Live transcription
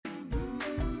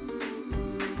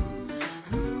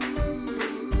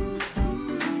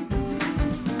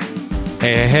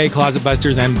Hey, Closet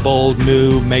Busters and bold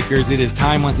move makers. It is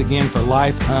time once again for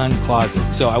Life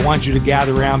Uncloseted. So I want you to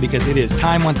gather around because it is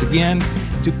time once again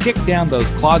to kick down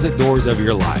those closet doors of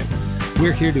your life.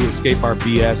 We're here to escape our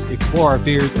BS, explore our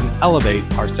fears, and elevate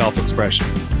our self-expression.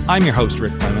 I'm your host,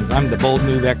 Rick Clemens. I'm the bold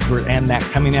move expert and that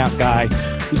coming out guy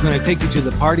who's going to take you to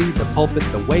the party, the pulpit,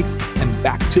 the wake, and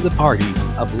back to the party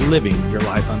of living your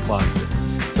life uncloseted.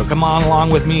 So come on along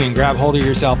with me and grab hold of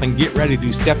yourself and get ready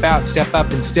to step out, step up,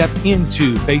 and step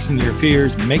into facing your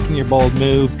fears, making your bold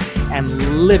moves,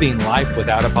 and living life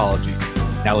without apologies.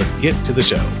 Now let's get to the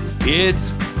show.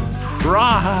 It's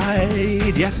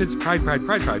Pride. Yes, it's Pride Month.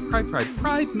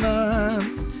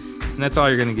 And that's all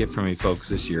you're going to get from me, folks,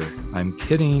 this year. I'm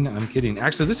kidding.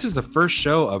 Actually, this is the first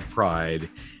show of Pride.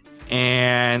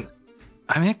 And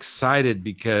I'm excited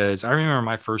because I remember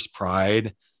my first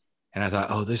Pride. And I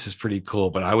thought, oh, this is pretty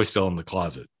cool. But I was still in the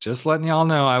closet. Just letting y'all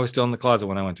know I was still in the closet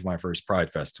when I went to my first Pride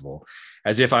Festival,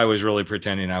 as if I was really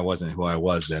pretending I wasn't who I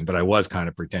was then. But I was kind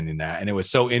of pretending that. And it was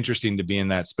so interesting to be in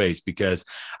that space because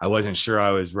I wasn't sure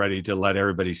I was ready to let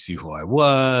everybody see who I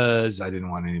was. I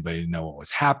didn't want anybody to know what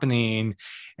was happening.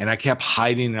 And I kept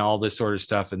hiding and all this sort of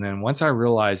stuff. And then once I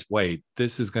realized, wait,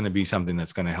 this is going to be something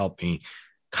that's going to help me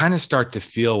kind of start to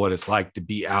feel what it's like to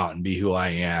be out and be who I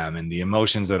am and the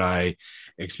emotions that I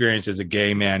experienced as a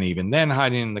gay man, even then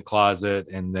hiding in the closet.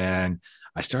 And then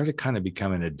I started kind of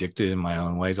becoming addicted in my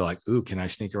own way to like, ooh, can I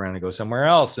sneak around and go somewhere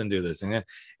else and do this?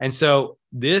 And so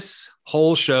this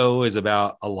whole show is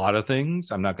about a lot of things.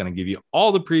 I'm not going to give you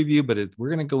all the preview, but we're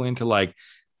going to go into like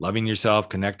loving yourself,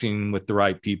 connecting with the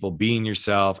right people, being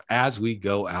yourself as we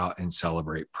go out and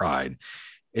celebrate Pride.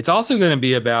 It's also going to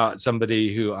be about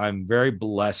somebody who I'm very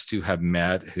blessed to have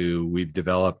met, who we've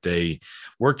developed a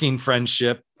working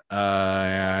friendship,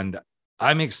 and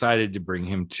I'm excited to bring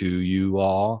him to you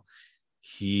all.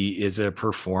 He is a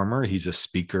performer. He's a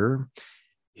speaker.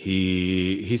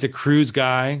 He's a cruise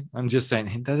guy. I'm just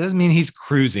saying that doesn't mean he's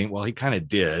cruising. Well, he kind of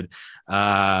did,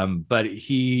 but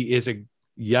he is a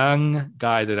young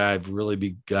guy that I've really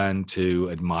begun to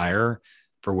admire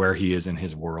for where he is in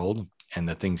his world and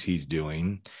the things he's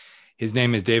doing. His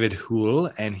name is David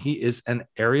Houle, and he is an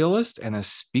aerialist and a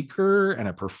speaker and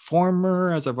a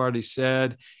performer, as I've already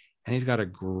said. And he's got a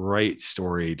great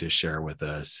story to share with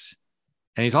us.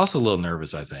 And he's also a little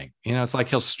nervous, I think. You know, it's like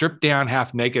he'll strip down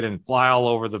half naked and fly all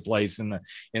over the place in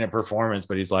a performance,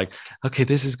 but he's like, okay,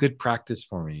 this is good practice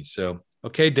for me. So,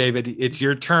 okay, David, it's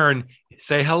your turn.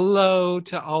 Say hello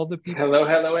to all the people.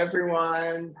 Hello,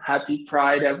 everyone. Happy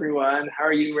Pride, everyone. How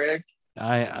are you, Rick?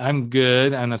 I'm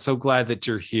good. And I'm so glad that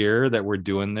you're here, that we're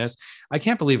doing this. I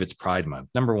can't believe it's Pride Month.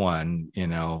 Number one,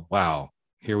 wow,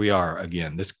 here we are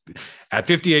again. This at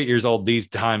 58 years old, these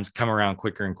times come around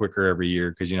quicker and quicker every year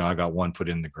because, I got one foot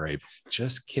in the grave.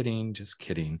 Just kidding.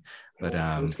 But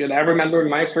it's good. I remember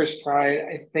my first Pride.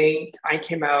 I think I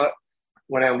came out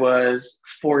when I was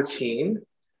 14.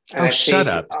 Shut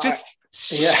up.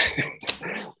 Yeah.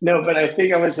 No, but I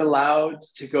think I was allowed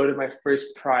to go to my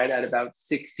first Pride at about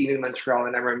 16 in Montreal.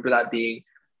 And I remember that being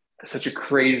such a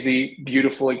crazy,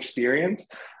 beautiful experience.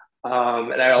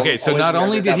 So not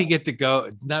only did he get to go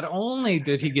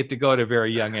at a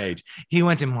very young age, he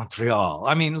went to Montreal.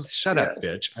 I mean, shut up,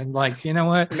 bitch. I'm like, you know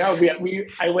what? No,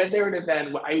 I went there at an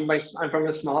event. I'm from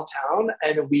a small town,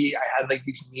 and I had like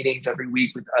these meetings every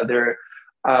week with other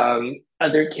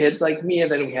kids like me,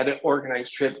 and then we had an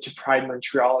organized trip to Pride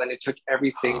Montreal, and it took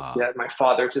everything to get my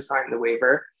father to sign the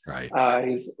waiver. Right.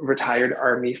 He's a retired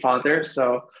Army father,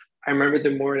 so I remember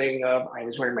the morning I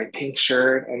was wearing my pink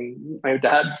shirt, and my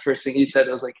dad, first thing he said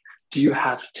was like, do you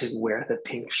have to wear the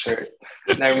pink shirt?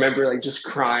 And I remember like just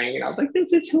crying, and I was like,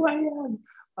 this is who I am.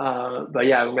 But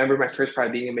yeah, I remember my first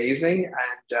Pride being amazing,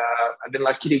 and I've been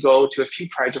lucky to go to a few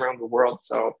Prides around the world,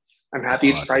 so I'm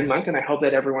happy it's Pride Month, and I hope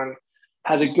that everyone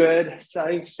has a good,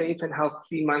 safe, and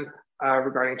healthy month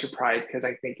regarding to Pride, because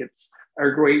I think it's a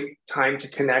great time to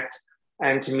connect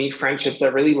and to meet friendships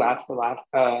that really last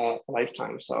a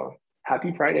lifetime. So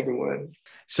happy Pride, everyone.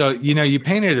 So, you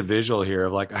painted a visual here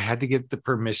of like, I had to get the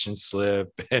permission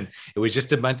slip, and it was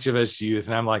just a bunch of us youth.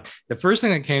 And I'm like, the first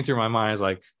thing that came through my mind is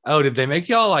like, oh, did they make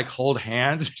y'all like hold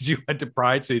hands as you went to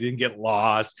Pride so you didn't get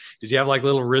lost? Did you have like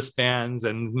little wristbands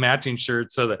and matching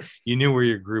shirts so that you knew where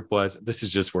your group was? This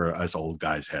is just where us old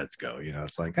guys' heads go.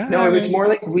 It's like, no, it was more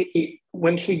like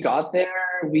once we got there,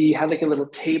 we had like a little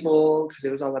table because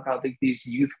it was all about like these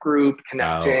youth group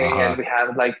connecting, and we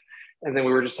had like, and then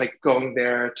we were just like going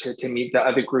there to meet the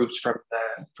other groups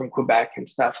from Quebec and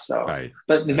stuff. So,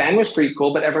 But the van was pretty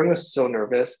cool, but everyone was so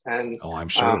nervous. And I'm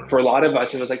sure for a lot of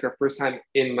us, it was like our first time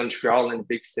in Montreal, in a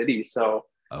big city. So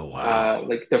Oh, wow.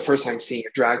 Like the first time seeing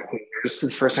a drag queen, or just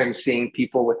the first time seeing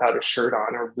people without a shirt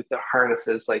on or with the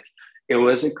harnesses. Like it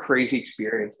was a crazy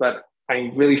experience, but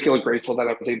I really feel grateful that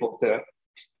I was able to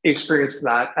experience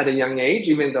that at a young age,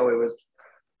 even though it was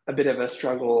a bit of a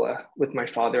struggle with my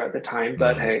father at the time.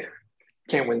 But Mm. hey,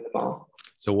 can't win them all.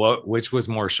 So which was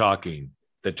more shocking,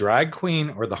 the drag queen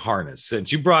or the harness?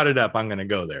 Since you brought it up, I'm going to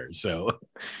go there. So,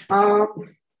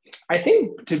 Um, I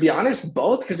think, to be honest,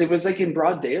 both, because it was like in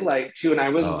broad daylight too, and I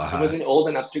wasn't old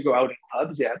enough to go out in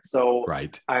clubs yet. So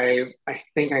right. I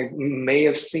think I may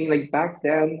have seen, like, back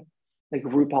then, like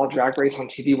RuPaul Drag Race on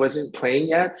TV wasn't playing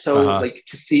yet. So like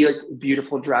to see like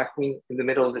beautiful drag queen in the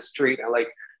middle of the street at like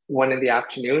 1 in the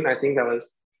afternoon, I think that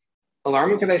was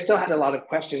alarming, because I still had a lot of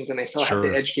questions and I still had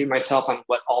to educate myself on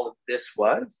what all of this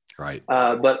was. Right.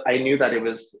 But I knew that it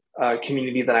was a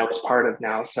community that I was part of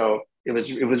now. So it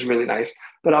was really nice.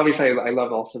 But obviously I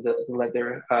love also the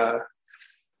leather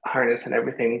harness and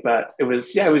everything. But it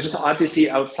was just odd to see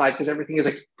outside, because everything is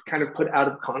like kind of put out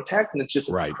of context and it's just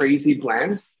a crazy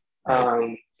blend.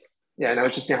 Right. And I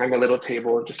was just behind my little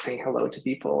table just saying hello to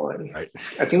people. And I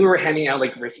think we were handing out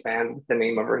like wristbands with the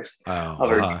name of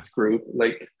our group,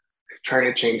 like trying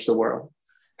to change the world.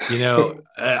 You know,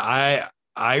 I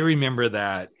remember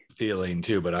that feeling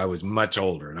too, but I was much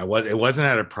older, and it wasn't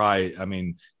at a Pride. I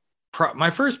mean, my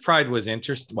first Pride was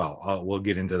interesting. Well, we'll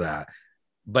get into that.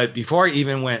 But before I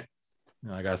even went,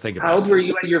 I got to think about How old were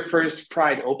you at your first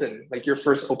Pride open? Like your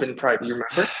first open Pride, do you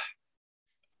remember?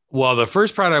 Well, the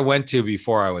first Pride I went to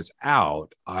before I was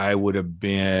out, I would have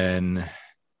been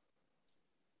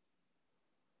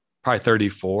probably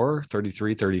 34,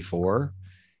 33, 34.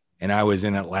 And I was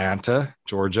in Atlanta,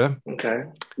 Georgia. Okay.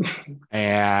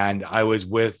 And I was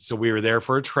so we were there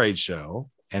for a trade show.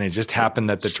 And it just happened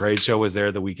that the trade show was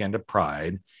there the weekend of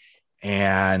Pride.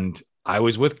 And I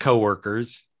was with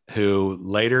coworkers who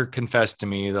later confessed to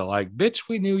me that, like, bitch,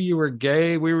 we knew you were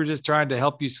gay. We were just trying to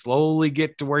help you slowly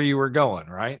get to where you were going,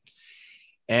 right?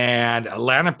 And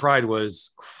Atlanta Pride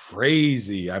was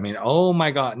crazy. I mean, oh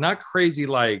my God, not crazy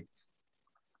like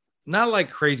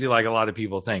a lot of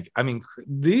people think. I mean,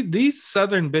 these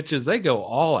Southern bitches, they go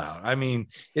all out. I mean,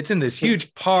 it's in this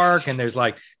huge park, and there's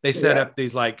like, they set up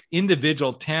these like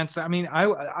individual tents. I mean,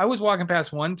 I was walking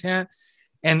past one tent,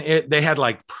 and they had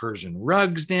like Persian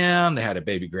rugs down. They had a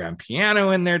baby grand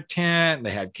piano in their tent. They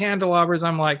had candelabras.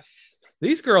 I'm like,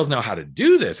 these girls know how to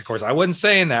do this. Of course, I wasn't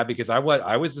saying that because I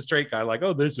was the straight guy, like,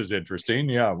 oh, this is interesting.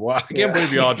 Yeah, well, I can't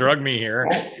believe you all drug me here.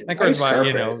 And of course, I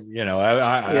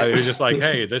was just like,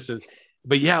 hey, this is.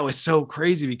 But yeah, it was so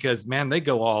crazy because, man, they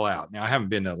go all out. Now, I haven't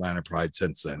been to Atlanta Pride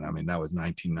since then. I mean, that was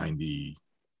 1990,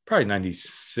 probably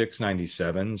 96,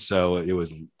 97. So it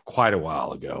was quite a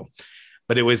while ago.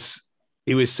 But it was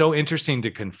so interesting to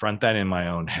confront that in my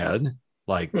own head.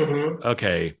 Like,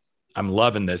 okay, I'm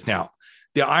loving this. Now,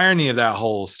 the irony of that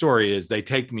whole story is they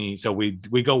take me. So we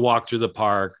go walk through the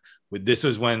park. This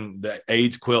was when the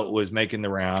AIDS quilt was making the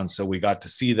rounds. So we got to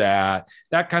see that.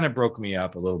 That kind of broke me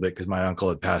up a little bit because my uncle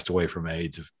had passed away from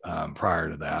AIDS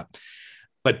prior to that.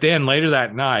 But then later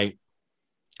that night,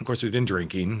 of course, we've been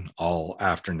drinking all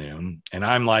afternoon. And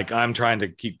I'm trying to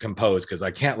keep composed because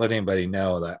I can't let anybody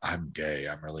know that I'm gay.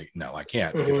 I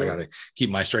can't, because I got to keep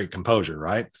my straight composure,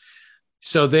 right?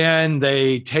 So then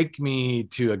they take me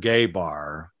to a gay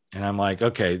bar, and I'm like,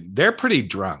 okay, they're pretty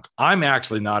drunk. I'm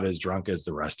actually not as drunk as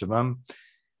the rest of them,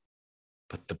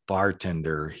 but the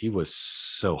bartender, he was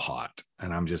so hot,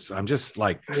 and I'm just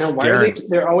like, I know, why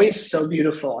they're always so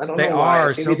beautiful. I don't know why. They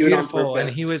are so beautiful, and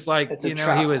he was like,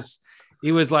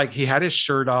 he was like, he had his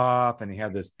shirt off, and he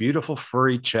had this beautiful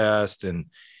furry chest, and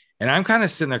I'm kind of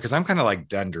sitting there because I'm kind of like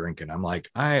done drinking. I'm like,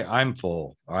 I'm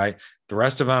full. All right, the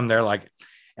rest of them, they're like.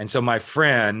 And so my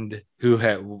friend, who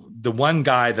had the one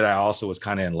guy that I also was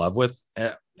kind of in love with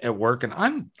at work, and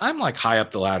I'm like high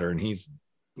up the ladder, and he's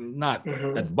not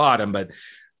at the bottom, but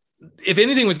if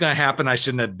anything was going to happen, I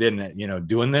shouldn't have been,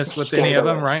 doing this with any of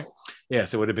them, right?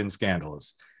 Yes, it would have been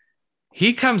scandalous.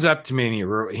 He comes up to me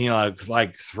and he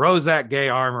like throws that gay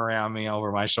arm around me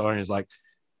over my shoulder, and he's like,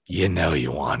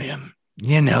 you want him.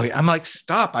 I'm like,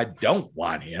 stop, I don't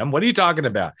want him. What are you talking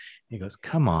about? He goes,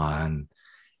 come on.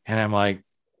 And I'm like,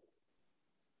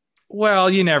 well,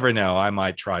 you never know. I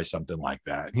might try something like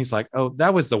that. And he's like, oh,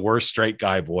 that was the worst straight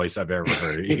guy voice I've ever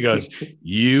heard. He goes,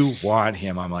 you want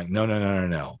him? I'm like,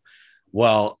 no.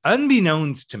 Well,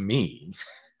 unbeknownst to me,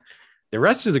 the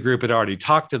rest of the group had already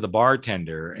talked to the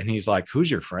bartender, and he's like, who's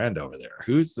your friend over there?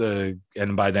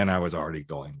 And by then I was already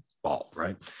going bald,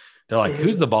 right? They're like,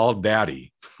 who's the bald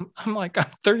daddy? I'm like,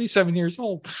 I'm 37 years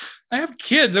old. I have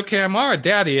kids. Okay, I'm our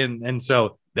daddy. And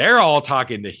so they're all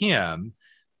talking to him.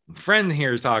 Friend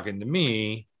here is talking to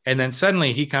me, And then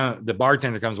suddenly the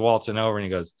bartender comes waltzing over and he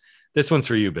goes, "This one's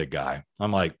for you, big guy."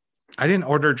 I'm like, "I didn't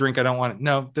order a drink. I don't want it."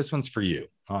 "No, this one's for you."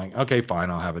 I'm like, "Okay,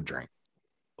 fine. I'll have a drink."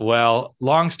 Well,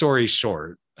 long story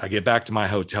short, I get back to my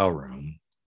hotel room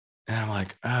and I'm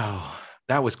like, oh,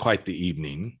 that was quite the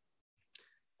evening.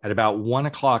 At about 1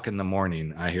 o'clock in the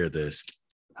morning, I hear this.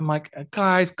 I'm like,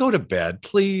 "Guys, go to bed,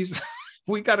 please.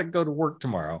 We got to go to work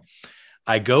tomorrow."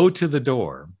 I go to the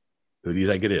door. Who do you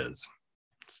think it is?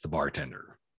 It's the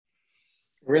bartender.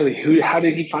 Really? How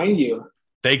did he find you?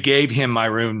 They gave him my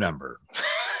room number.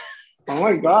 Oh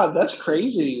my God, that's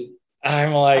crazy.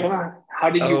 I'm like, how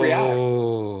did you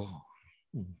react?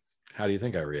 How do you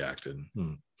think I reacted?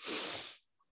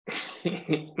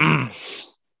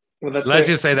 Well, Let's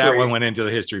just say that one went into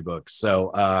the history books.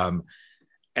 So,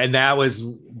 and that was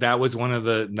one of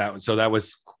that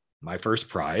was my first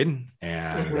Pride,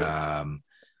 and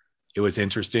it was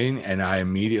interesting. And I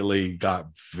immediately got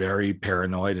very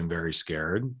paranoid and very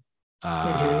scared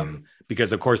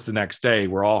because, of course, the next day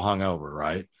we're all hungover,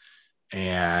 right?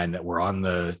 And we're on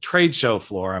the trade show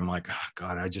floor. I'm like, "Oh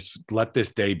God, I just let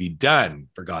this day be done,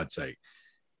 for God's sake."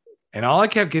 And all I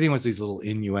kept getting was these little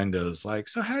innuendos like,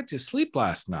 "So how'd you sleep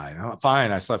last night?" "Oh,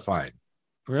 fine. I slept fine."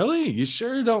 "Really? You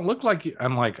sure don't look like you?"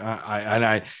 I'm like,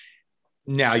 I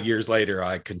now years later,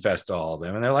 I confessed to all of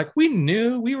them. And they're like, "We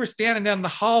knew. We were standing down the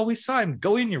hall. We saw him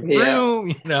go in your room,"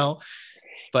 you know.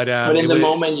 But in the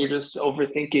moment, you're just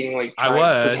overthinking, like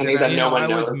pretending that no one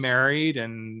knows. I was married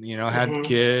and, had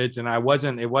kids, and it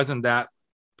wasn't that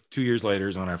 2 years later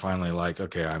is when I finally like,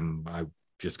 okay, I'm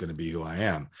just going to be who I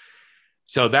am.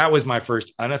 So that was my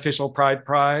first unofficial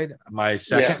Pride. My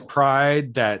second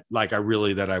Pride that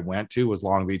I went to was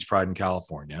Long Beach Pride in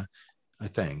California. I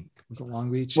think. Was it Long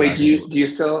Beach? Wait, are you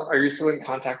still in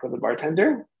contact with the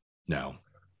bartender? No.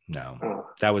 Oh.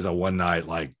 That was a one night,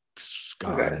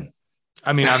 God. Okay.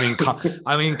 I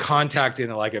mean, contact in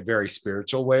like a very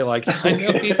spiritual way. Like, I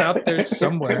know he's out there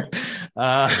somewhere.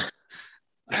 I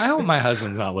hope my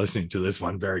husband's not listening to this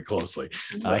one very closely.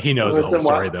 He knows the whole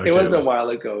story, though. It was a while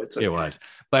ago. It was,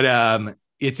 but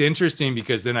it's interesting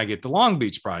because then I get to Long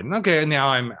Beach Pride, and okay, now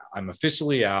I'm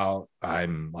officially out.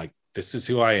 I'm like, this is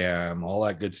who I am, all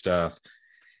that good stuff,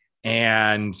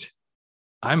 and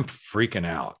I'm freaking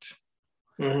out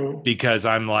because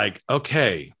I'm like,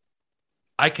 okay,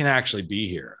 I can actually be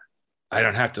here. I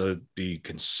don't have to be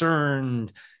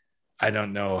concerned. I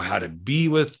don't know how to be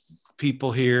with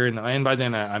people here. And by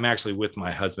then I'm actually with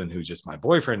my husband, who's just my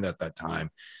boyfriend at that time.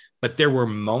 But there were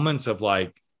moments of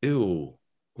like, ew,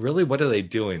 really? What are they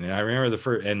doing? And I remember the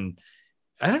first, and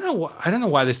I don't know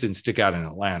why this didn't stick out in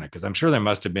Atlanta, because I'm sure there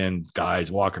must have been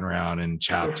guys walking around in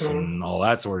chaps and all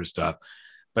that sort of stuff.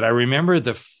 But I remember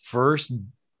the first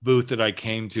booth that I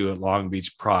came to at Long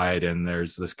Beach Pride, and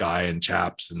there's this guy in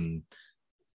chaps and,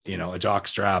 a jock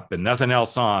strap and nothing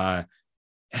else on.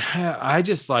 And I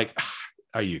just like,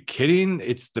 are you kidding?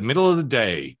 It's the middle of the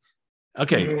day.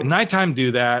 Okay, nighttime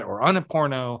do that, or on a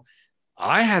porno.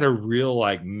 I had a real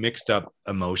mixed up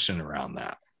emotion around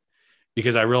that,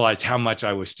 because I realized how much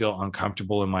I was still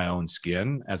uncomfortable in my own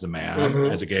skin as a man,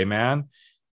 as a gay man.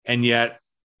 And yet,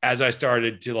 as I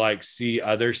started to see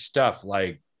other stuff,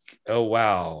 oh,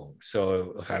 wow.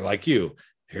 So I like you.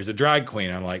 Here's a drag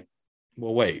queen. I'm like,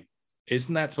 well, wait,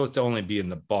 isn't that supposed to only be in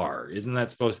the bar? Isn't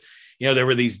that supposed, there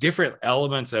were these different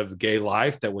elements of gay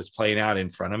life that was playing out in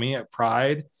front of me at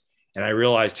Pride. And I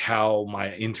realized how my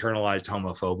internalized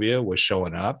homophobia was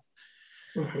showing up.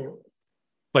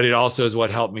 But it also is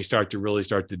what helped me start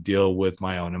to deal with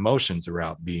my own emotions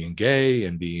around being gay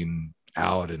and being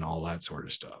out and all that sort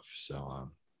of stuff. So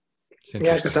it's interesting.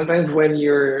 Yeah, because sometimes when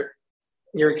you're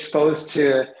exposed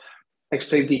to,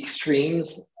 say, the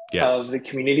extremes of the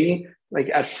community,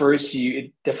 at first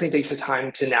it definitely takes the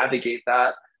time to navigate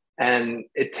that, and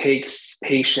it takes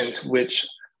patience, which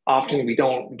often we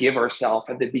don't give ourselves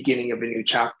at the beginning of a new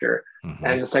chapter.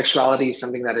 And the sexuality is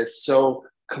something that is so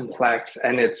complex,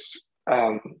 and it's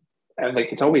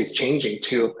it's always changing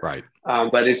too, right?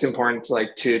 But it's important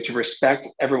to respect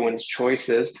everyone's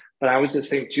choices. But I was the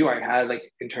same too. I had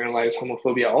internalized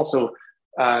homophobia also.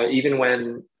 Even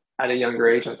when at a younger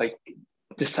age, I was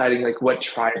deciding what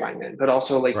tribe I'm in, but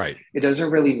also it doesn't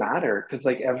really matter, because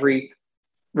every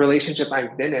relationship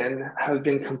I've been in have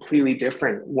been completely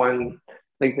different.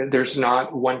 There's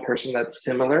not one person that's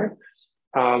similar.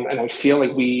 And I feel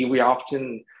we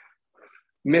often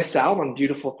miss out on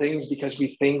beautiful things because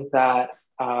we think that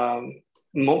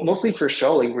mostly for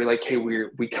show, we're like, hey,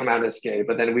 we come out as gay,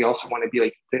 but then we also want to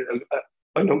be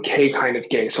an okay kind of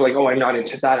gay. So oh, I'm not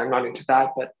into that.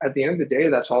 But at the end of the day,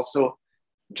 that's also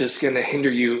just going to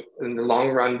hinder you in the long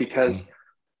run, because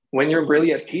when you're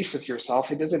really at peace with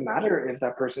yourself, it doesn't matter if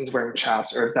that person's wearing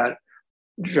chaps or if that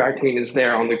drag queen is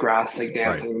there on the grass like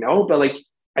dancing, but like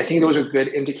I think those are good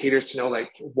indicators to know,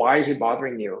 like, why is it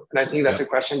bothering you? And I think that's a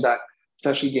question that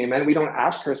especially gay men, we don't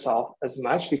ask ourselves as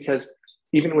much, because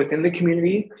even within the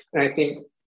community, and I think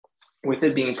with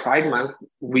it being Pride Month,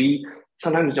 we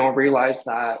sometimes don't realize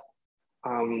that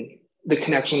the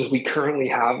connections we currently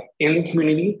have in the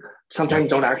community sometimes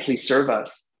don't actually serve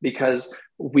us, because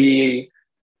we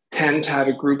tend to have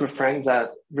a group of friends that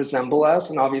resemble us.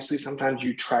 And obviously sometimes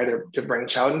you try to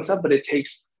branch out and stuff, but it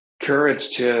takes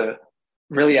courage to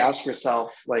really ask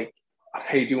yourself, like,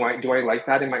 hey, do I like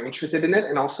that? Am I interested in it?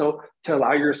 And also to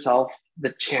allow yourself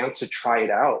the chance to try it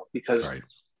out, because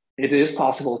it is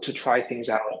possible to try things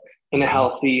out in a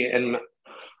healthy and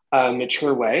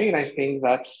mature way. And I think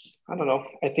that's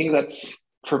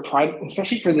for Pride,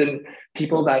 especially for the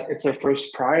people that it's their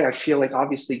first Pride, I feel like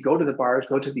obviously go to the bars,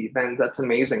 go to the events, that's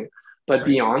amazing. But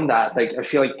beyond that, like, I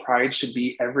feel like Pride should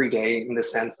be every day, in the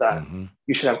sense that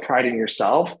you should have pride in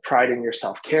yourself, pride in your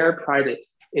self-care, pride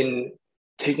in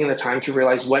taking the time to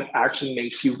realize what actually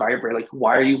makes you vibrate. Like,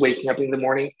 why are you waking up in the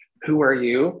morning? Who are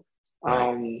you?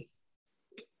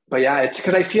 But yeah, it's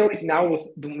because I feel like now with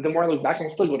the more I look back, I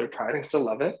still go to Pride, I still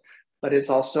love it, but it's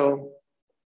also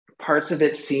parts of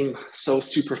it seem so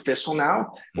superficial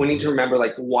now. We need to remember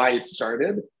like why it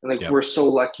started. And like, we're so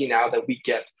lucky now that we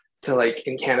get to, like,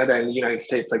 in Canada and the United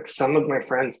States, like some of my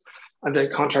friends I've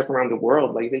done contract around the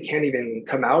world, like they can't even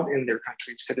come out in their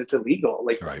countries because it's illegal.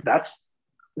 Like that's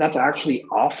actually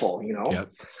awful,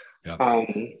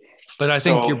 But I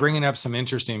think you're bringing up some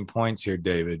interesting points here,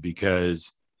 David,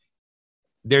 because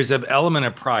there's an element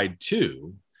of pride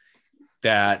too,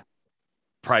 that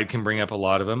pride can bring up a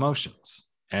lot of emotions.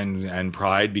 And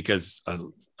pride, because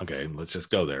okay, let's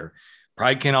just go there.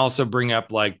 Pride can also bring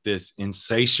up like this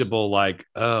insatiable, like,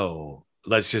 oh,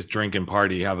 let's just drink and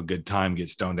party, have a good time, get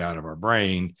stoned out of our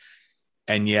brain.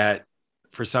 And yet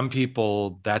for some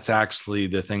people, that's actually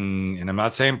the thing. And I'm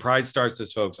not saying pride starts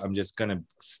this, folks.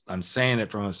 I'm saying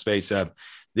it from a space of,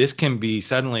 this can be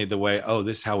suddenly the way, oh,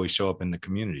 this is how we show up in the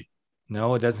community.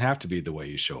 No, it doesn't have to be the way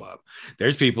you show up.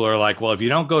 There's people who are like, well, if you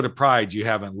don't go to Pride, you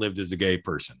haven't lived as a gay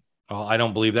person. Well, I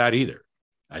don't believe that either.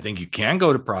 I think you can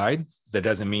go to Pride. That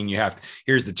doesn't mean you have to.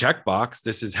 Here's the checkbox.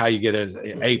 This is how you get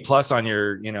an A+ on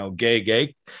your,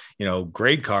 gay,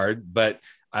 grade card. But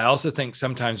I also think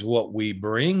sometimes what we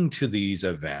bring to these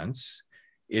events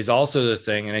is also the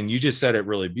thing. And then you just said it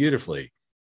really beautifully,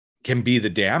 can be the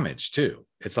damage too.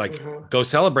 It's like, go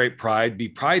celebrate Pride, be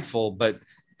prideful. But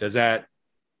does that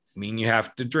mean you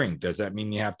have to drink? Does that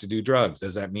mean you have to do drugs?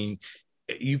 Does that mean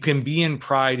you can be in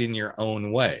Pride in your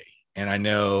own way? And I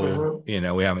know,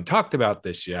 we haven't talked about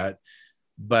this yet,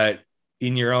 but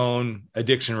in your own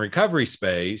addiction recovery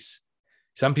space,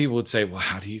 some people would say, well,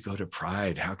 how do you go to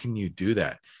Pride? How can you do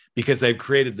that? Because they've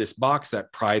created this box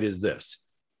that Pride is this.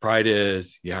 Pride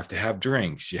is, you have to have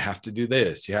drinks, you have to do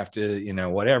this, you have to,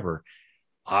 whatever.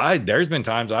 There's been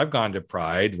times I've gone to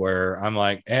Pride where I'm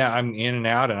like, I'm in and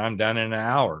out and I'm done in an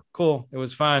hour. Cool. It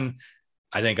was fun.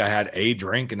 I think I had a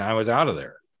drink and I was out of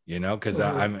there, because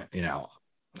I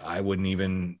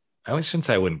shouldn't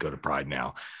say I wouldn't go to Pride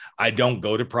now. I don't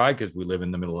go to Pride because we live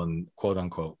in the middle of, quote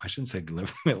unquote, I shouldn't say live in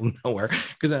the middle of nowhere,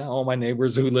 because all my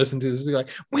neighbors who listen to this will be like,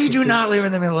 we do not live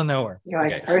in the middle of nowhere. You're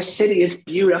like, our city is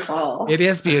beautiful. It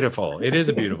is beautiful. It is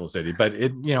a beautiful city, but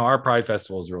our Pride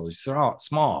Festival is really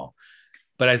small.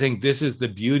 But I think this is the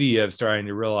beauty of starting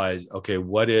to realize, okay,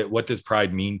 what does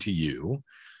Pride mean to you?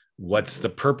 What's the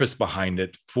purpose behind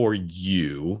it for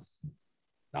you?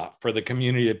 Not for the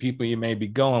community of people you may be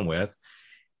going with,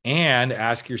 and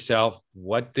ask yourself,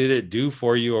 what did it do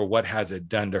for you, or what has it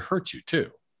done to hurt you too?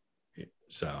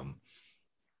 So,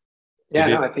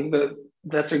 I think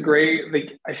that's a great,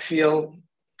 like, I feel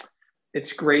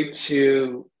it's great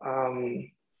to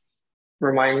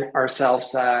remind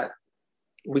ourselves that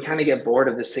we kind of get bored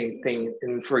of the same thing.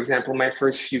 And for example, my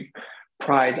first few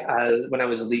Prides, when I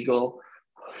was legal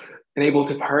and able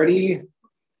to party,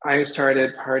 I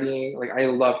started partying. Like, I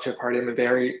love to party. I'm a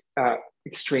very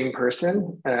extreme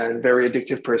person and very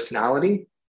addictive personality.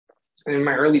 And in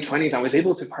my early 20s, I was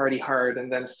able to party hard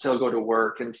and then still go to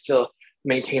work and still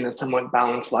maintain a somewhat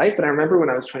balanced life. But I remember when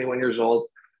I was 21 years old,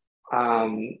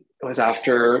 it was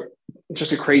after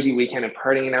just a crazy weekend of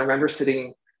partying. And I remember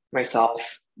sitting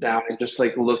myself down and just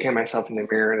like looking at myself in the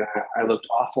mirror, and I looked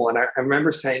awful. And I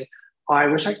remember saying, oh, I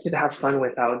wish I could have fun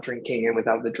without drinking and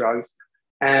without the drugs.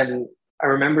 And I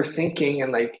remember thinking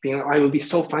and like being, oh, it would be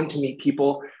so fun to meet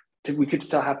people. We could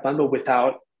still have fun, but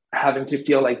without having to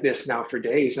feel like this now for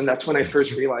days. And that's when I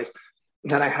first realized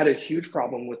that I had a huge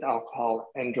problem with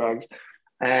alcohol and drugs.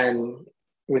 And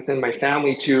within my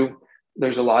family too,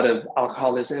 there's a lot of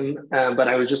alcoholism, but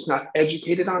I was just not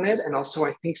educated on it. And also,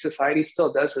 I think society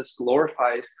still does this,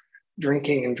 glorifies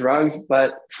drinking and drugs. But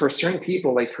for certain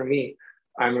people, like for me,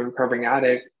 I'm a recovering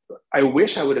addict. I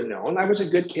wish I would have known. I was a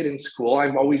good kid in school.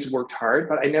 I've always worked hard,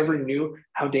 but I never knew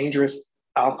how dangerous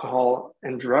alcohol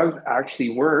and drugs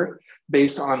actually were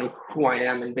based on who I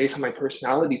am and based on my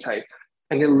personality type.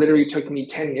 And it literally took me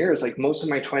 10 years, like most of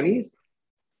my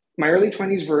early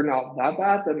 20s were not that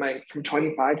bad, but my from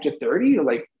 25 to 30,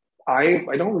 like I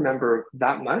don't remember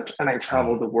that much. And I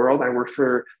traveled the world. I worked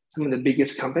for some of the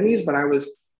biggest companies, but I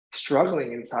was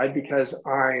struggling inside because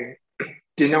I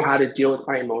didn't know how to deal with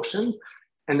my emotions.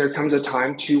 And there comes a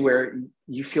time too where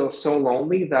you feel so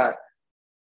lonely that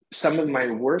some of my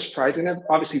worst prides, and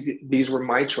obviously these were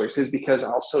my choices, because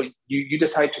also you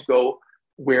decide to go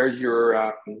where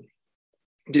your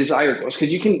desire goes,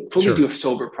 because you can fully do a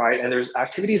sober pride, and there's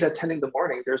activities at 10 in the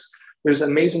morning. There's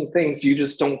amazing things. You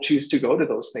just don't choose to go to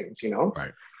those things,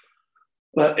 Right.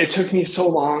 But it took me so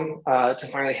long to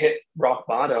finally hit rock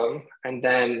bottom. And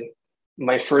then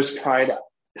my first pride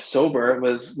sober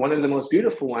was one of the most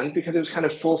beautiful ones, because it was kind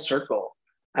of full circle.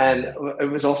 And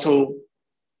it was also,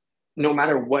 no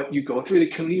matter what you go through, the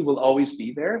community will always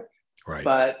be there. Right.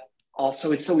 But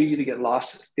also, it's so easy to get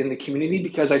lost in the community,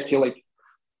 because I feel like,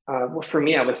 well, for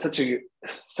me, I was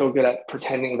so good at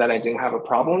pretending that I didn't have a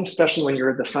problem, especially when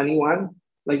you're the funny one.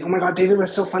 Like, oh my God, David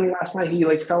was so funny last night. He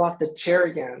like fell off the chair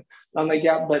again. I'm like,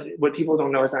 yeah, but what people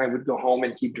don't know is I would go home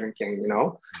and keep drinking,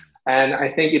 And I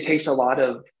think it takes a lot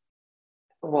of,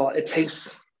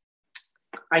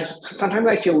 sometimes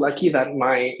I feel lucky that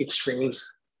my extremes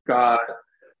got,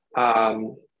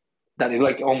 that it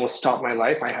like almost stopped my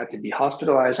life. I had to be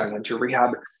hospitalized. I went to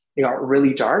rehab. It got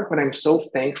really dark, but I'm so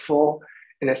thankful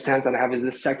in a sense that I have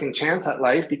this second chance at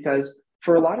life, because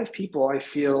for a lot of people, I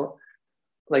feel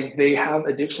like they have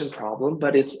addiction problem,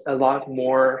 but it's a lot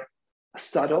more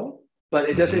subtle. But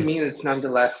it doesn't mean it's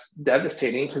nonetheless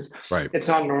devastating, because it's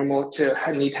not normal to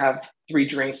need to have 3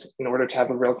 drinks in order to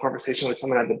have a real conversation with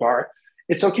someone at the bar.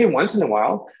 It's okay once in a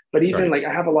while, but even like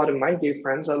I have a lot of my gay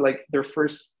friends that like their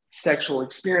first sexual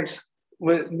experience,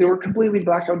 they were completely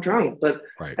blackout drunk, but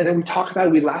and then we talk about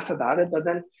it, we laugh about it, but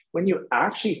then when you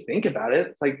actually think about it,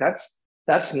 it's like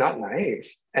that's not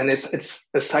nice. And it's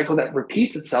a cycle that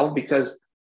repeats itself, because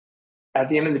at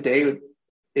the end of the day,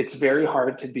 it's very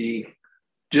hard to be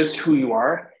just who you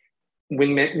are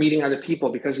when meeting other people,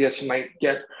 because yes, you might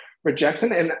get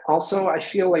rejection. And also I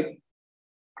feel like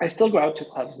I still go out to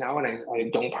clubs now, and I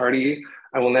don't party.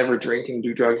 I will never drink and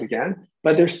do drugs again,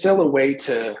 but there's still a way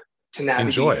to navigate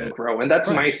enjoy and grow. And that's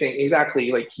my thing.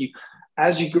 Exactly. Like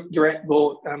as you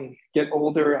get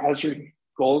older, as your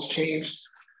goals change,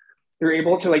 you're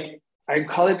able to, like, I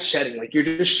call it shedding. Like you're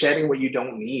just shedding what you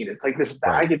don't need. It's like this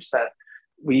baggage that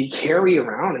we carry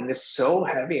around, and it's so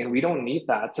heavy, and we don't need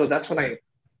that. So that's what I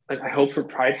hope for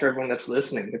Pride, for everyone that's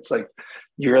listening. It's like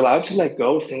you're allowed to let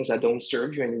go of things that don't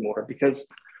serve you anymore, because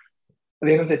at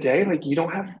the end of the day, like you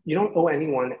don't owe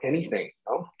anyone anything.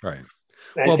 Right.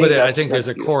 And Well, I think there's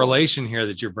a correlation here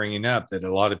that you're bringing up that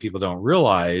a lot of people don't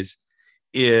realize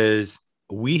is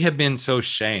we have been so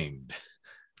shamed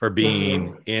for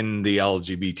being in the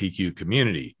LGBTQ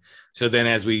community. So then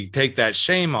as we take that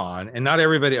shame on, and not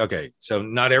everybody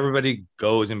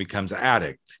goes and becomes an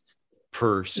addict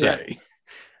per se. Yeah.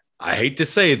 I hate to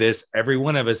say this, every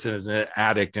one of us is an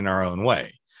addict in our own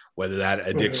way, whether that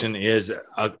addiction is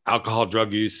alcohol,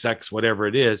 drug use, sex, whatever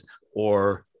it is,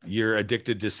 or you're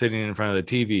addicted to sitting in front of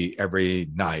the TV every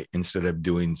night instead of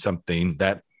doing something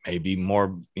that may be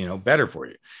more, better for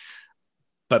you.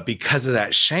 But because of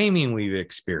that shaming we've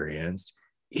experienced,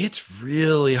 it's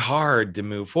really hard to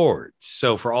move forward.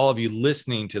 So for all of you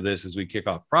listening to this as we kick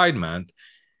off Pride Month,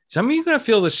 some of you are going to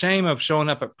feel the shame of showing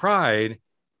up at Pride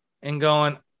and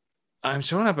going, I'm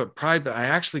showing up at Pride, but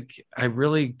I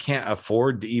really can't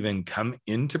afford to even come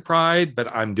into Pride,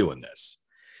 but I'm doing this.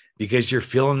 Because you're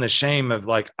feeling the shame of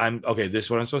like, this is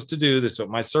what I'm supposed to do. This is what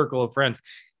my circle of friends.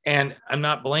 And I'm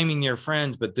not blaming your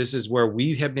friends, but this is where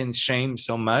we have been shamed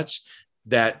so much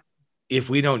that if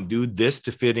we don't do this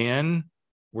to fit in,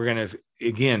 we're going to,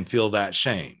 again, feel that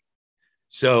shame.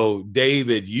 So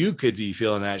David, you could be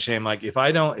feeling that shame. Like if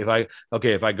I go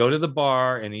to the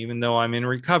bar, and even though I'm in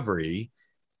recovery,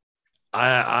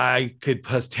 I could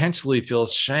potentially feel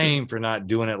shame for not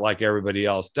doing it like everybody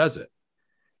else does it.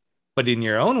 But in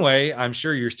your own way, I'm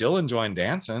sure you're still enjoying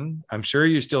dancing. I'm sure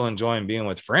you're still enjoying being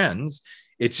with friends.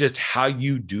 It's just how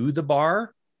you do the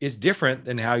bar is different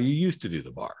than how you used to do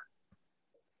the bar.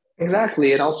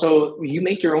 Exactly. And also you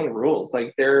make your own rules.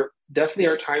 Like there definitely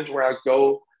are times where I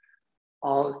go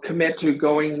I'll commit to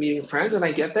going meeting friends, and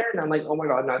I get there and I'm like, oh my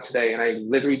God, not today. And I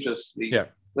literally just leave. Yeah.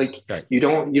 Like Right. you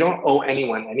don't owe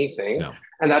anyone anything. No.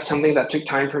 And that's something that took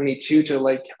time for me too, to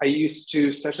like, I used to,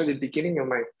 especially at the beginning of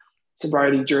my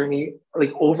sobriety journey,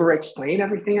 like over explain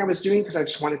everything I was doing because I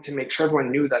just wanted to make sure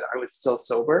everyone knew that I was still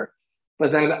sober.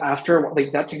 But then after,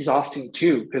 like, that's exhausting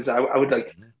too, because I would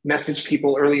like message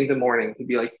people early in the morning to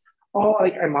be like, oh,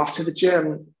 like I'm off to the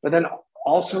gym. But then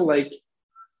also like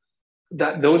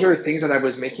that, those are things that I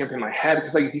was making up in my head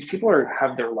because like these people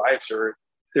have their lives or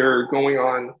they're going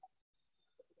on.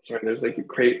 Sorry, there's like a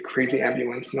crazy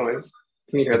ambulance noise.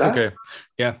 Can you hear that? Okay.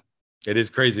 Yeah, it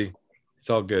is crazy. It's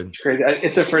all good. It's crazy.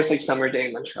 It's the first like summer day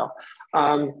in Montreal.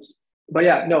 But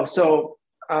yeah, no. So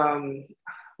where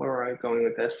were I going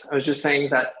with this? I was just saying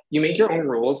that you make your own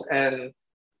rules, and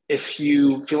if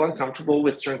you feel uncomfortable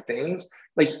with certain things,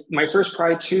 like my first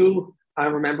Pride too, I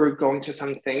remember going to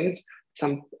some things,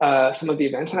 some of the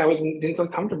events, and I didn't feel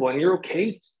comfortable. And you're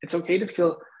okay. It's okay to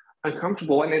feel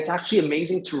uncomfortable, and it's actually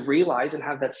amazing to realize and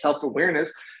have that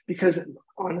self-awareness, because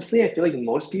honestly I feel like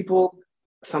most people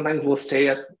sometimes will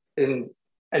stay and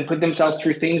put themselves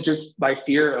through things just by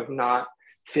fear of not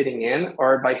fitting in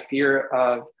or by fear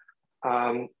of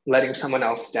letting someone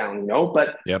else down,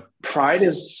 but Pride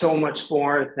is so much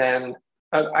more than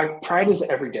Pride is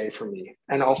every day for me.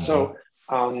 And also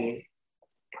I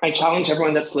challenge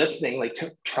everyone that's listening, like,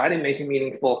 to try to make a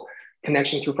meaningful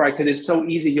connection through Pride, because it's so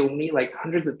easy. You'll meet like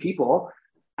hundreds of people.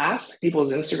 Ask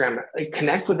people's Instagram, like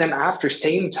connect with them after,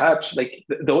 stay in touch. Like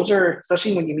those are,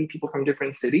 especially when you meet people from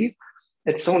different cities,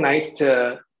 it's so nice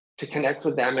to connect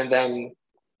with them, and then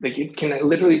like it can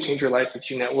literally change your life if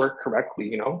you network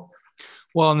correctly,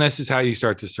 Well, and this is how you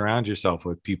start to surround yourself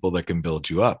with people that can build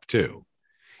you up too.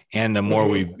 And the more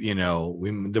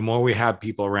the more we have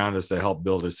people around us that help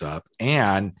build us up.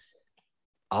 And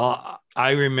I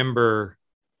remember,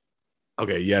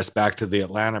 okay, yes, back to the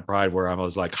Atlanta Pride where I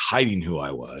was like hiding who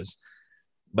I was.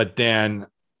 But then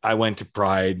I went to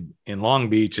Pride in Long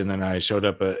Beach, and then I showed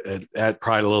up at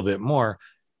Pride a little bit more.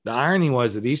 The irony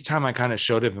was that each time I kind of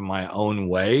showed up in my own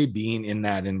way, being in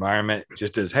that environment,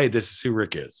 just as, hey, this is who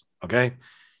Rick is. Okay.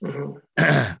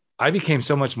 I became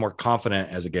so much more confident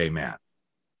as a gay man.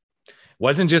 It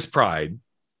wasn't just Pride.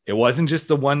 It wasn't just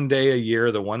the one day a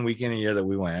year, the one weekend a year that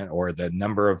we went, or the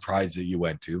number of Prides that you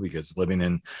went to, because living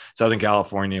in Southern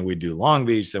California, we do Long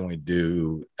Beach, then we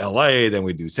do LA, then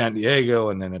we do San Diego.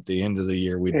 And then at the end of the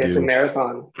year, it's a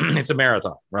marathon. It's a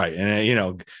marathon. Right.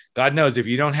 And, God knows if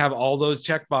you don't have all those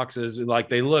check boxes, like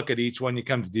they look at each one you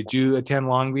come to, did you attend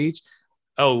Long Beach?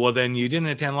 Oh, well, then you didn't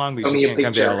attend Long Beach. You can't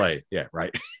come to LA. Yeah,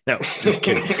 right. No, just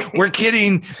kidding. We're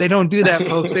kidding. They don't do that,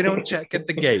 folks. They don't check at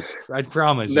the gates. I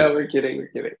promise. No, we're kidding. We're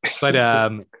kidding. But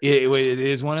it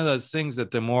is one of those things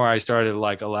that the more I started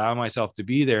like allow myself to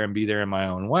be there and be there in my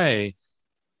own way,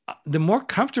 the more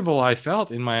comfortable I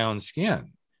felt in my own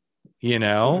skin,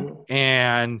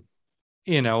 and,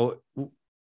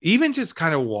 even just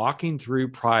kind of walking through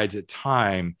Prides at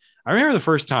time. I remember the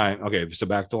first time. Okay, so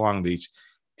back to Long Beach.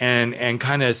 And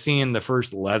kind of seeing the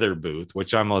first leather booth,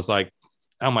 which I was like,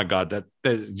 oh my God,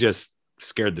 that just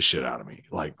scared the shit out of me.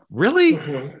 Like, really?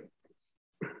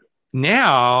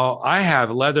 Now I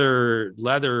have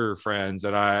leather friends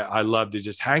that I love to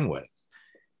just hang with.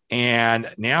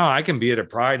 And now I can be at a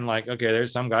Pride and like, okay,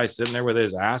 there's some guy sitting there with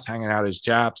his ass hanging out his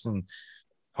chaps, and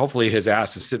hopefully his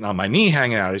ass is sitting on my knee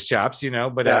hanging out his chaps,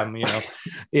 but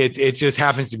it just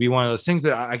happens to be one of those things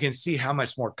that I can see how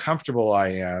much more comfortable I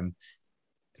am.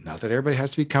 Not that everybody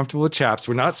has to be comfortable with chaps.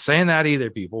 We're not saying that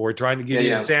either, people. We're trying to give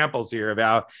you examples here of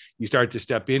how you start to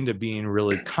step into being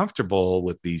really comfortable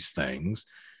with these things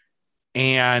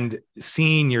and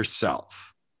seeing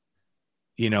yourself,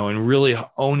 and really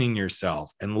owning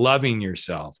yourself and loving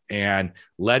yourself and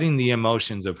letting the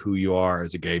emotions of who you are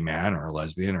as a gay man or a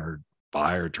lesbian or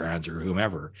bi or trans or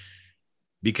whomever,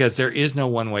 because there is no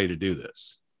one way to do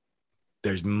this.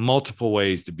 There's multiple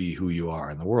ways to be who you are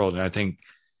in the world. And I think,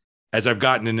 as I've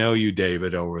gotten to know you,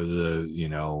 David, over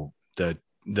the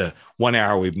 1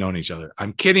 hour we've known each other.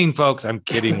 I'm kidding, folks. I'm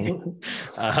kidding.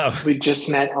 We just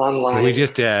met online. We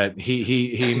just did.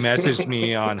 He messaged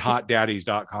me on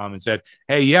hotdaddies.com and said,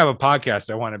 hey, you have a podcast.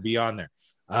 I want to be on there.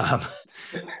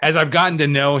 As I've gotten to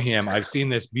know him, I've seen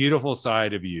this beautiful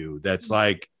side of you. That's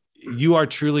like, you are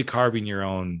truly carving your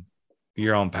own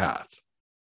path.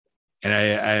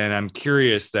 And I'm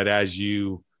curious that as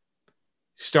you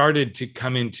started to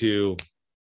come into,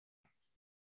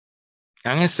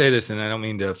 I'm going to say this, and I don't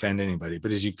mean to offend anybody,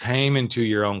 but as you came into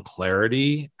your own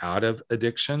clarity out of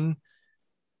addiction,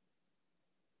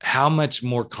 how much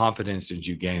more confidence did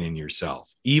you gain in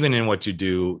yourself, even in what you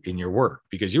do in your work?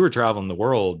 Because you were traveling the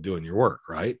world doing your work,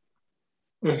 right?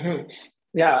 Hmm.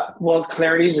 Yeah, well,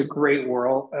 clarity is a great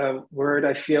word.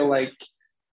 I feel like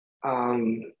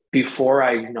before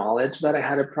I acknowledged that I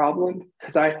had a problem,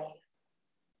 because I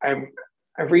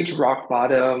I reached rock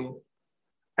bottom.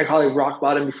 I call it rock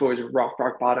bottom before it was rock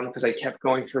bottom because I kept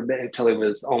going for a bit until it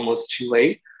was almost too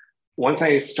late. Once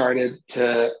I started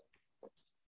to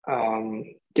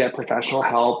get professional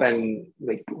help and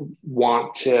like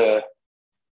want to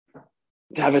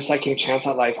have a second chance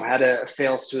at life, I had a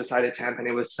failed suicide attempt, and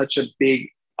it was such a big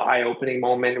eye-opening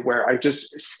moment where I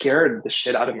just scared the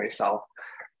shit out of myself.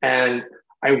 And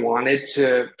I wanted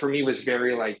to, for me, it was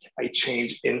very like I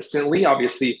changed instantly.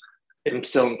 Obviously, I'm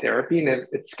still in therapy and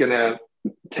it's gonna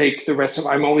take the rest of,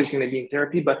 I'm always gonna be in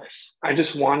therapy, but I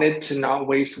just wanted to not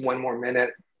waste one more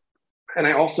minute. And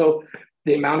I also,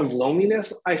 the amount of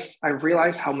loneliness, I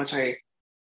realized how much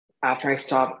after I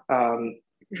stopped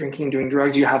drinking, doing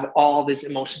drugs, you have all these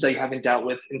emotions that you haven't dealt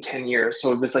with in 10 years.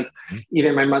 So it was like,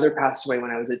 either my mother passed away when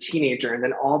I was a teenager, and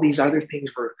then all these other things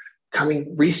were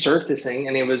resurfacing.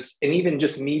 And it was, and even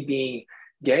just me being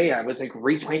gay, I was like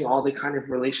replaying all the kind of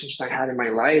relationships I had in my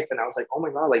life. And I was like, oh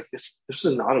my God, like this is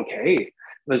not okay. It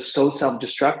was so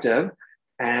self-destructive.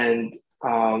 And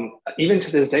even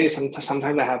to this day,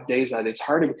 sometimes I have days that it's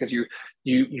harder because you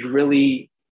really,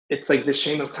 it's like the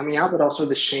shame of coming out, but also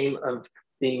the shame of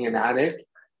being an addict.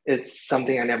 It's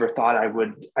something I never thought I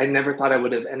would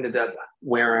have ended up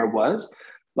where I was.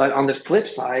 But on the flip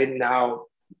side, now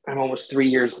I'm almost 3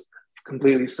 years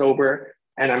completely sober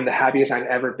and I'm the happiest I've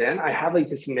ever been. I have like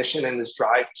this mission and this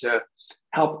drive to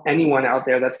help anyone out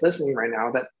there that's listening right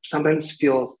now that sometimes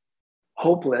feels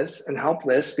hopeless and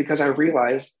helpless, because I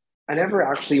realized I never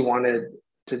actually wanted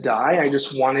to die. I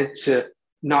just wanted to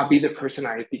not be the person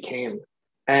I became.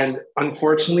 And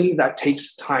unfortunately, that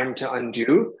takes time to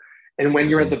undo. And when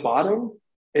you're at the bottom,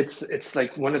 it's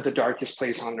like one of the darkest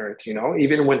places on earth, you know,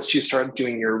 even once you start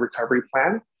doing your recovery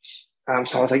plan.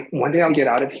 So I was like, one day I'll get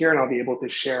out of here and I'll be able to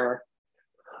share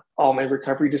all my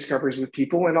recovery discoveries with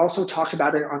people and also talk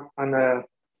about it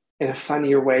in a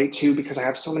funnier way too, because I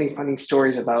have so many funny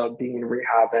stories about being in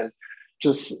rehab, and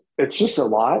it's just a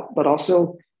lot. But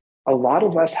also a lot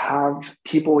of us have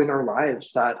people in our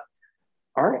lives that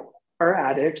are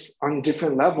addicts on a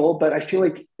different level, but I feel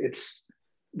like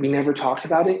we never talked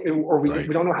about it, or we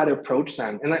don't know how to approach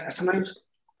them. And sometimes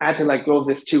I had to let go of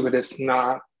this too, but it's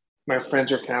not my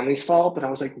friends or family's fault. But I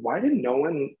was like, why did no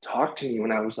one talk to me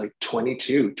when I was like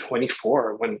 22,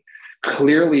 24, when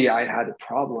clearly I had a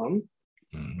problem?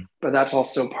 But that's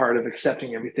also part of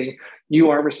accepting everything.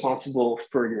 You are responsible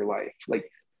for your life. Like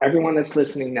everyone that's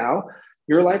listening now,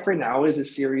 your life right now is a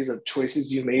series of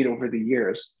choices you made over the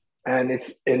years. And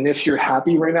if you're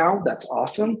happy right now, that's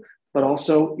awesome. But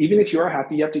also, even if you are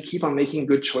happy, you have to keep on making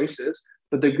good choices.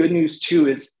 But the good news too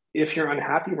is if you're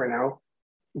unhappy right now,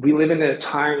 we live in a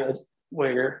time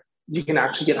where you can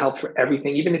actually get help for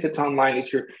everything, even if it's online.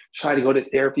 If you're shy to go to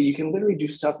therapy, you can literally do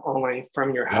stuff online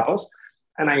from your house.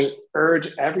 And I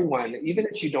urge everyone, even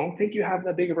if you don't think you have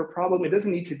that big of a problem, it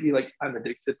doesn't need to be like, I'm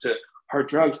addicted to hard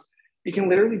drugs. It can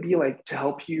literally be like to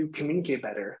help you communicate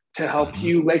better, to help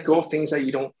you let go of things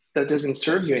that doesn't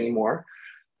serve you anymore.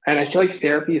 And I feel like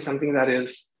therapy is something that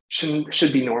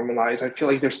should be normalized. I feel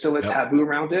like there's still a taboo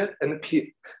around it. And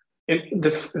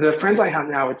the friends I have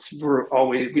now,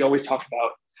 we always talk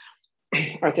about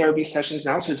our therapy sessions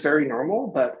now, so it's very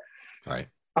normal. But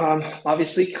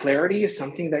obviously, clarity is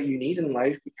something that you need in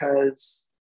life, because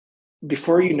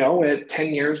before you know it,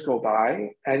 10 years go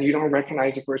by and you don't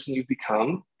recognize the person you've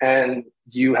become, and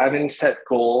you haven't set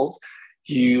goals.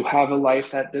 You have a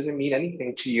life that doesn't mean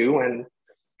anything to you. And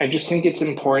I just think it's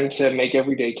important to make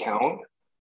every day count,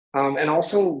 and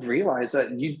also realize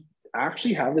that you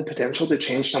actually have the potential to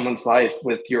change someone's life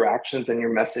with your actions and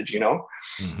your message, you know?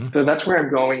 So that's where I'm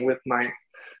going with my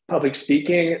public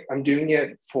speaking. I'm doing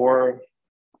it for,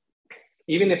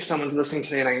 even if someone's listening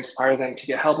today and I inspire them to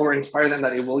get help or inspire them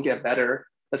that it will get better.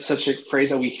 That's such a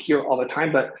phrase that we hear all the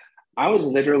time, but I was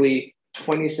literally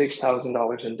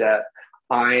 $26,000 in debt.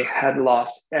 I had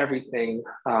lost everything,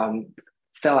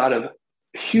 fell out of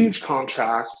huge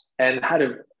contracts, and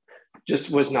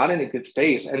just was not in a good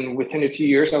space. And within a few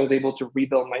years, I was able to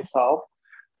rebuild myself.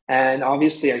 And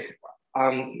obviously,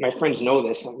 my friends know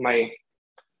this.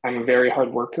 I'm a very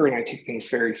hard worker and I take things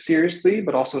very seriously,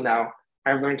 but also now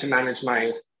I've learned to manage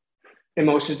my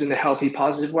emotions in a healthy,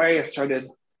 positive way. I started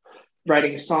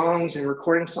writing songs and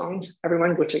recording songs.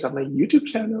 Everyone go check out my YouTube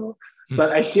channel.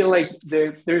 But I feel like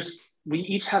we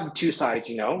each have two sides,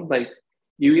 you know, like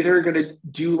you either are going to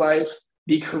do life,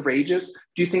 be courageous,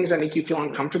 do things that make you feel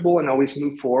uncomfortable and always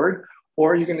move forward,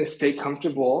 or you're going to stay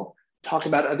comfortable, talk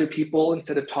about other people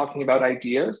instead of talking about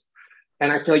ideas.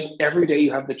 And I feel like every day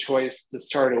you have the choice to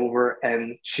start over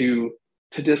and to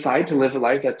decide to live a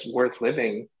life that's worth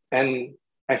living. And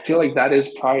I feel like that is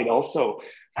pride also.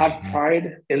 Have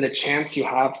pride in the chance you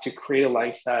have to create a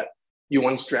life that you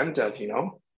once dreamt of, you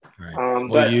know? Right. Well,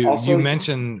 But you also,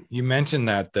 you mentioned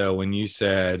that though, when you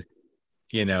said,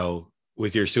 you know,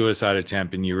 with your suicide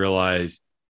attempt and you realized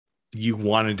you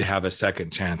wanted to have a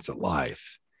second chance at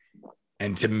life.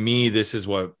 And to me, this is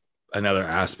what another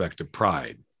aspect of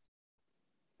pride.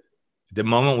 The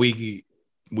moment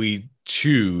we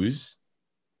choose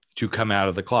to come out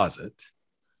of the closet,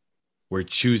 we're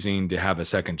choosing to have a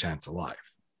second chance at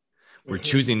life. We're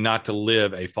choosing not to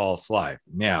live a false life.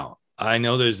 Now, I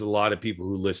know there's a lot of people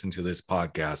who listen to this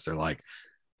podcast. They're like,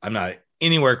 I'm not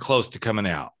anywhere close to coming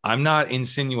out. I'm not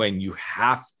insinuating you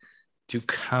have to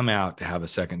come out to have a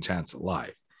second chance at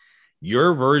life.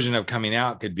 Your version of coming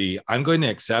out could be, I'm going to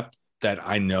accept that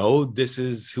I know this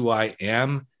is who I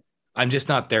am. I'm just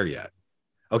not there yet.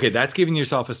 Okay, that's giving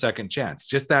yourself a second chance.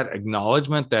 Just that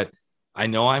acknowledgement that I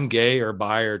know I'm gay or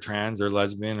bi or trans or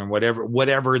lesbian or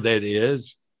whatever that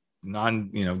is,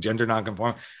 gender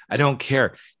nonconforming. I don't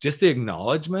care. Just the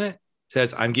acknowledgement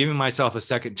says I'm giving myself a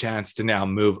second chance to now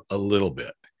move a little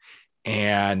bit.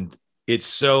 And it's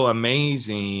so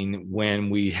amazing when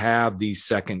we have these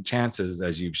second chances,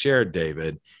 as you've shared,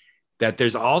 David, that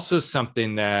there's also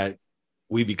something that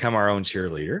we become our own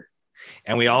cheerleader.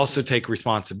 And we also take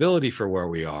responsibility for where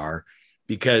we are,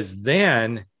 because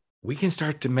then we can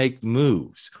start to make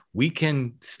moves. We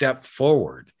can step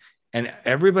forward. And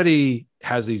everybody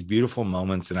has these beautiful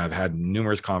moments. And I've had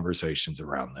numerous conversations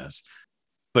around this.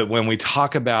 But when we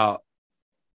talk about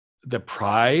the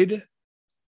pride,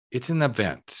 it's an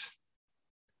event.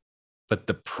 But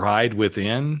the pride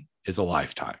within is a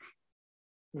lifetime.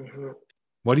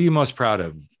 What are you most proud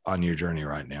of on your journey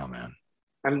right now, man?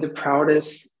 I'm the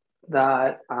proudest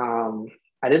that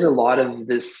I did a lot of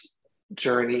this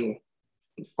journey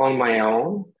on my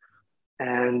own.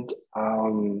 And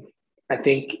I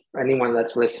think anyone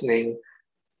that's listening,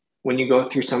 when you go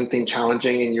through something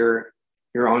challenging and you're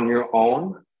on your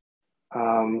own,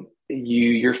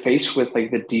 you're faced with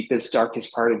like the deepest,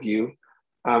 darkest part of you.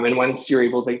 And once you're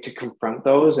able to confront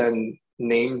those and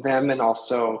name them, and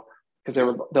also because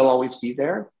they'll always be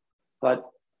there. But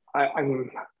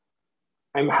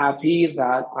I'm happy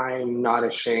that I'm not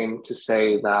ashamed to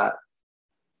say that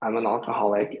I'm an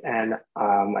alcoholic and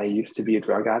I used to be a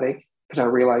drug addict. Because I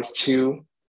realized too,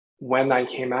 when I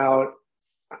came out,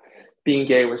 being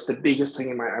gay was the biggest thing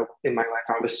in my life.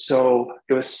 It was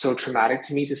so traumatic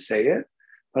to me to say it,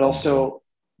 but also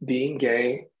being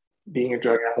gay, being a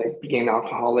drug addict, being an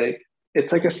alcoholic,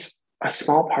 it's like a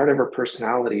small part of our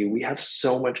personality. We have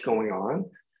so much going on.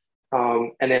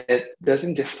 And it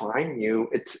doesn't define you.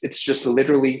 It's just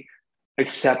literally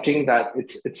accepting that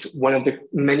it's one of the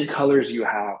many colors you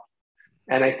have.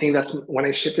 And I think that's when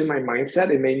I shifted my mindset,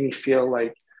 it made me feel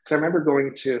like, because I remember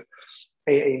going to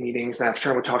AA meetings and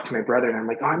after I would talk to my brother and I'm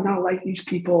like, oh, I'm not like these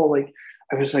people. Like,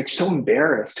 I was like so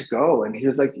embarrassed to go. And he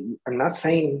was like, I'm not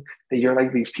saying that you're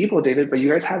like these people, David, but you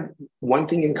guys have one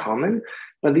thing in common.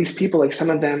 But these people, like some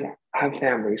of them have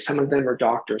families, some of them are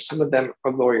doctors, some of them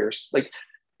are lawyers. Like,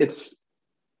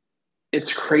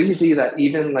 it's crazy that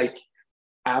even like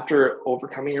after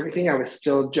overcoming everything, I was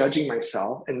still judging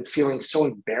myself and feeling so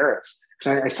embarrassed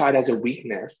because I saw it as a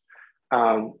weakness.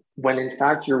 When in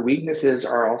fact, your weaknesses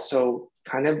are also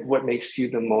kind of what makes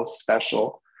you the most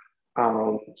special.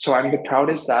 So I'm the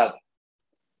proudest that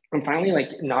I'm finally like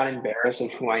not embarrassed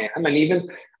of who I am. And even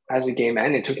as a gay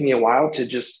man, it took me a while to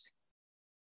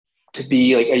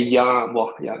be like a young,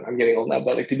 well, yeah, I'm getting old now,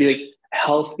 but like to be like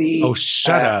healthy. Oh,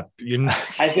 shut up. You're not.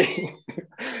 I think,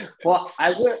 well,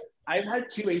 I've had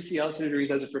 2 ACL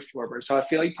surgeries as a performer, so I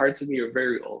feel like parts of me are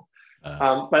very old.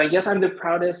 But I guess I'm the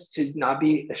proudest to not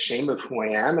be ashamed of who I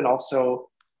am. And also,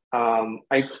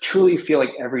 I truly feel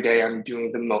like every day I'm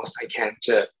doing the most I can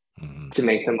to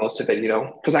make the most of it, you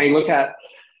know? Because I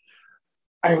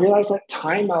realize that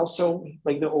time also,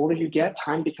 like the older you get,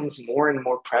 time becomes more and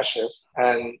more precious.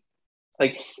 And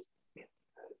like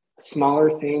smaller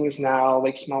things now,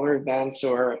 like smaller events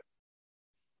or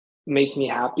make me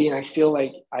happy. And I feel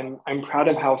like I'm proud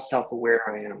of how self-aware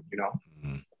I am, you know?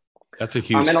 That's a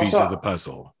huge piece also, of the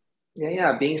puzzle.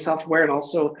 Yeah. Being self-aware and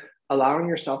also allowing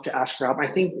yourself to ask for help. I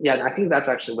think that's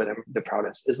actually what I'm the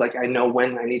proudest is like, I know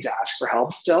when I need to ask for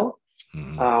help still,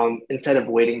 instead of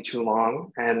waiting too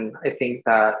long. And I think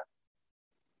that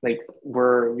like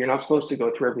you're not supposed to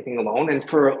go through everything alone. And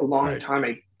for a long time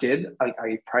I did,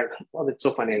 well, it's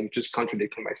so funny. I'm just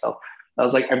contradicting myself. I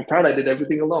was like, I'm proud I did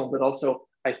everything alone, but also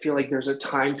I feel like there's a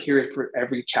time period for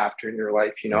every chapter in your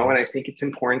life, you know? And I think it's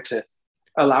important to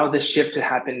allow the shift to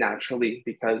happen naturally,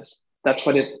 because that's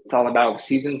what it's all about.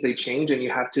 Seasons, they change, and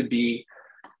you have to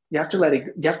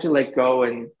let go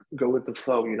and go with the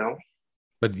flow, you know?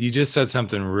 But you just said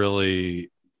something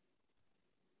really,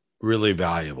 really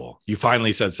valuable. You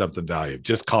finally said something valuable.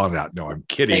 Just calling it out. No, I'm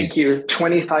kidding. Thank you.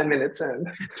 25 minutes in.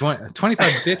 25,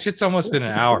 bitch, it's almost been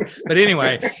an hour. But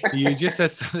anyway, you just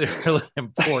said something really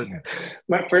important.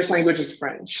 My first language is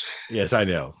French. Yes, I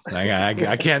know.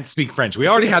 I can't speak French. We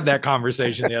already had that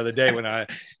conversation the other day when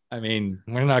I mean,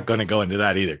 we're not going to go into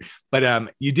that either.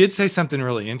 But you did say something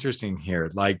really interesting here.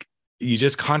 Like, you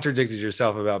just contradicted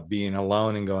yourself about being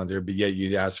alone and going through, but yet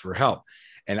you asked for help.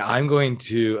 And I'm going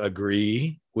to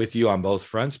agree with you on both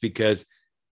fronts, because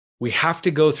we have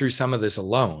to go through some of this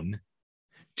alone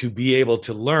to be able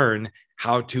to learn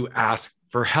how to ask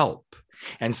for help.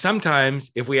 And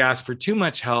sometimes if we ask for too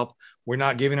much help, we're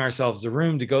not giving ourselves the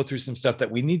room to go through some stuff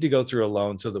that we need to go through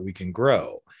alone so that we can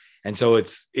grow. And so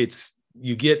it's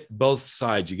you get both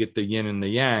sides. You get the yin and the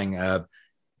yang.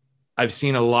 I've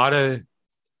seen a lot of,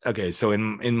 okay, so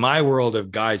in my world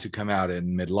of guys who come out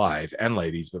in midlife, and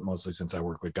ladies, but mostly since I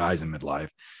work with guys in midlife,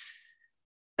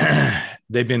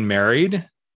 they've been married.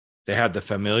 They have the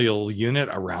familial unit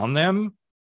around them.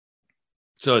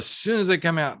 So as soon as they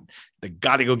come out, they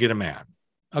got to go get a man.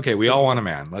 Okay, we all want a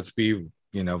man. Let's be,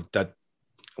 that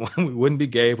we wouldn't be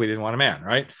gay if we didn't want a man,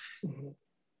 right?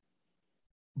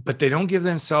 But they don't give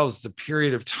themselves the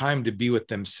period of time to be with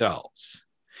themselves.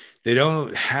 They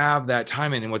don't have that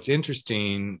time. And what's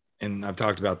interesting, and I've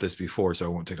talked about this before, so I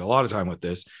won't take a lot of time with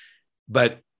this,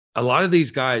 but a lot of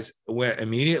these guys went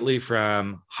immediately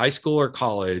from high school or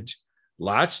college,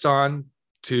 latched on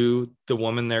to the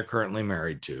woman they're currently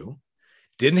married to,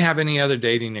 didn't have any other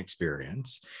dating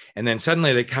experience. And then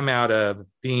suddenly they come out of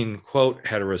being, quote,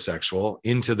 heterosexual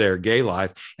into their gay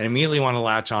life and immediately want to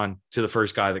latch on to the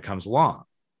first guy that comes along.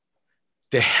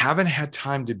 They haven't had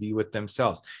time to be with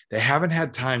themselves. They haven't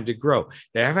had time to grow.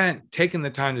 They haven't taken the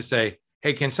time to say,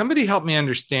 hey, can somebody help me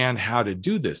understand how to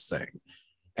do this thing?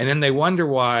 And then they wonder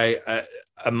why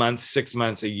a month, 6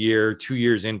 months, a year, 2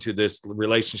 years into this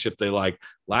relationship they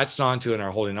latched onto and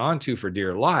are holding on to for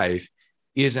dear life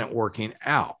isn't working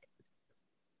out.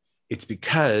 It's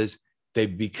because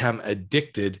they've become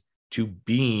addicted to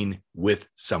being with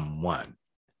someone.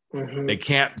 Mm-hmm. They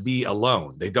can't be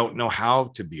alone. They don't know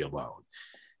how to be alone.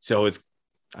 So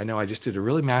I know I just did a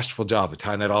really masterful job of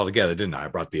tying that all together, didn't I? I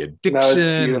brought the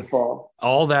addiction,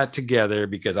 all that together,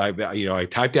 because I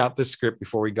typed out the script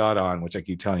before we got on, which I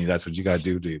keep telling you, that's what you got to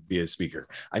do to be a speaker.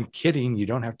 I'm kidding. You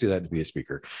don't have to do that to be a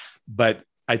speaker. But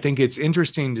I think it's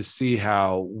interesting to see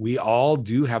how we all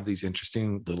do have these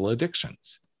interesting little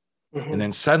addictions. Mm-hmm. And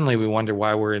then suddenly we wonder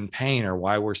why we're in pain or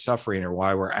why we're suffering or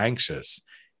why we're anxious.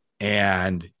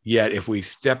 And yet if we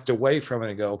stepped away from it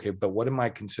and go, okay, but what am I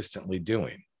consistently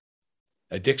doing?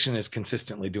 Addiction is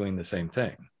consistently doing the same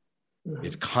thing. Mm-hmm.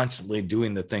 It's constantly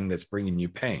doing the thing that's bringing you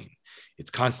pain.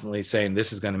 It's constantly saying,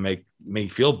 this is going to make me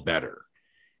feel better.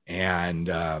 And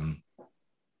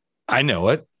I know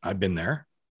it. I've been there.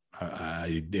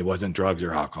 It wasn't drugs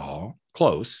or alcohol.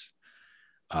 Close.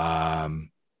 I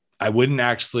wouldn't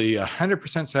actually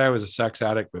 100% say I was a sex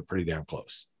addict, but pretty damn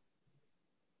close.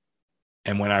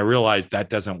 And when I realized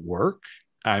that doesn't work,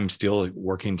 I'm still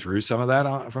working through some of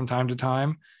that from time to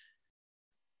time.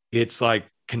 It's like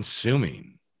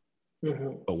consuming.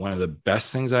 Mm-hmm. But one of the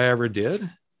best things I ever did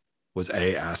was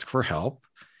ask for help.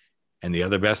 And the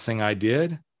other best thing I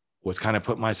did was kind of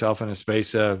put myself in a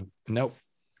space of, nope,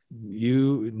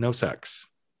 no sex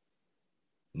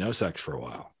for a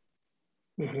while.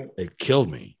 Mm-hmm. It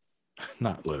killed me,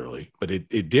 not literally, but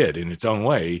it did in its own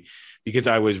way, because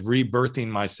I was rebirthing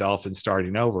myself and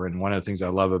starting over. And one of the things I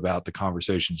love about the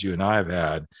conversations you and I have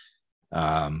had,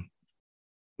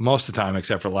 most of the time,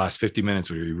 except for the last 50 minutes,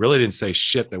 where we really didn't say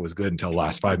shit that was good until the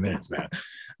last 5 minutes, man,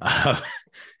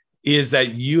 is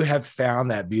that you have found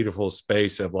that beautiful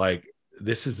space of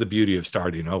this is the beauty of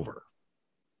starting over.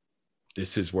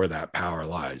 This is where that power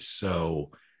lies.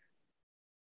 So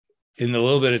in the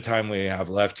little bit of time we have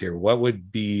left here, what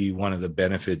would be one of the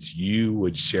benefits you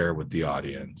would share with the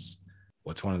audience?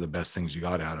 What's one of the best things you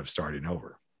got out of starting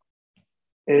over?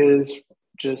 Is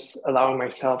just allowing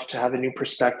myself to have a new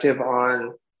perspective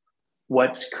on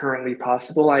what's currently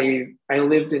possible. I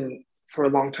lived for a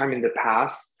long time in the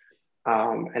past,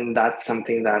 and that's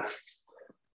something that's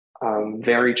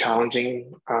very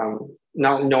challenging.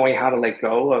 Not knowing how to let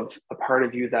go of a part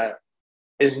of you that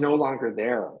is no longer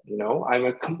there. I'm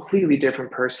a completely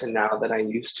different person now than I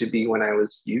used to be when I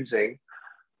was using.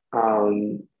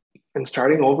 And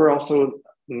starting over also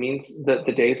means that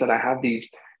the days that I have these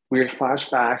weird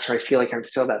flashbacks, or I feel like I'm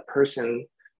still that person,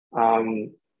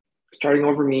 starting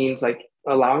over means like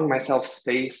allowing myself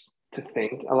space to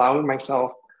think, allowing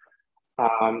myself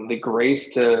the grace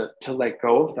to let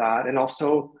go of that, and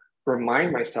also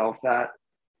remind myself that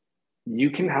you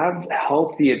can have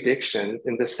healthy addictions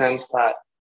in the sense that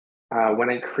when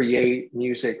I create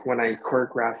music, when I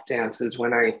choreograph dances,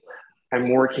 when I'm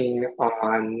working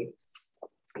on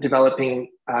developing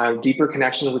deeper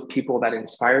connection with people that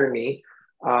inspire me,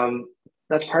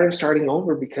 that's part of starting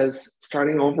over, because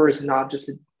starting over is not just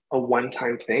a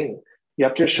one-time thing. You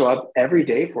have to show up every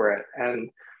day for it. And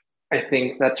I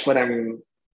think that's what I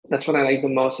like the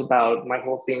most about my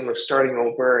whole theme of starting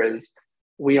over is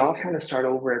we all kind of start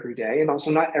over every day. And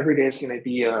also not every day is going to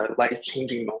be a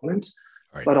life-changing moment.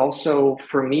 Right. But also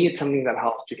for me, it's something that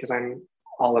helps because I'm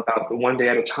all about the one day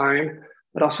at a time.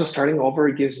 But also starting over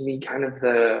gives me kind of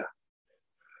the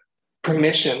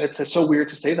permission. It's so weird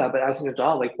to say that, but as an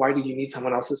adult, like, why do you need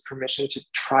someone else's permission to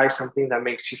try something that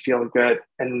makes you feel good?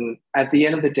 And at the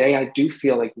end of the day, I do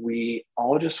feel like we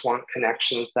all just want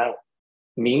connections that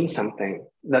mean something.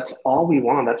 That's all we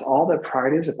want. That's all that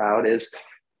Pride is about, is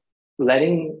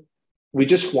we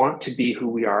just want to be who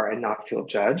we are and not feel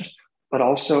judged. But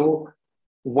also,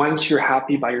 once you're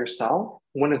happy by yourself,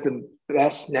 one of the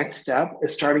best next step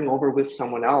is starting over with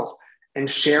someone else and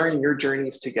sharing your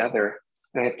journeys together.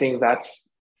 And I think that's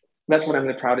what I'm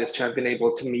the proudest to have been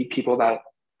able to meet people that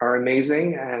are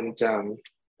amazing. And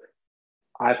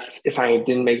if I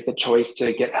didn't make the choice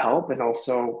to get help, and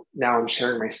also now I'm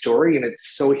sharing my story, and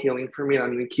it's so healing for me, and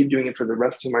I'm going to keep doing it for the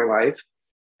rest of my life.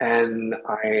 And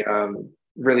I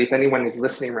really, if anyone is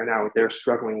listening right now, they're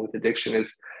struggling with addiction,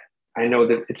 I know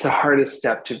that it's the hardest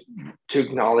step to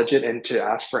acknowledge it and to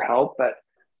ask for help, but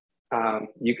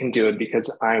you can do it, because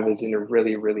I was in a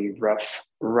really, really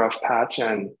rough patch.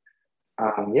 And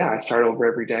I start over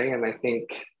every day. And I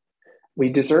think we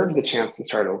deserve the chance to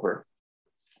start over,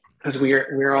 because we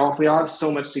all have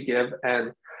so much to give.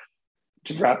 And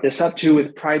to wrap this up too,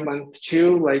 with Pride Month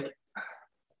too, like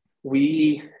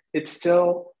there's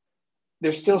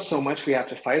still so much we have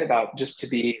to fight about just to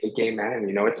be a gay man.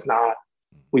 You know, it's not,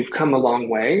 we've come a long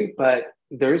way, but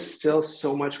there's still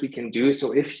so much we can do.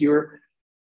 So if you're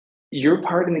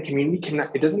part in the community,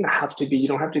 it doesn't have to be, you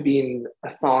don't have to be in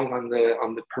a thong on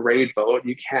the parade boat.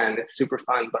 You can, it's super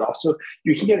fun, but also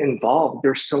you can get involved.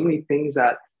 There's so many things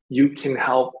that you can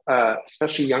help,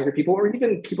 especially younger people, or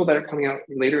even people that are coming out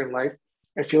later in life.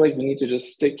 I feel like we need to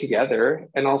just stick together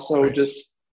and also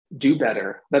just do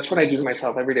better. That's what I do to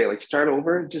myself every day. Like, start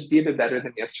over, just be a bit better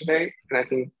than yesterday. And I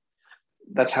think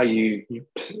that's how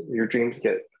your dreams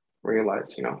get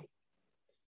realized, you know?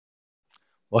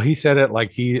 Well, he said it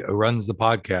like he runs the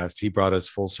podcast. He brought us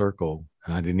full circle.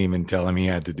 I didn't even tell him he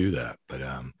had to do that. But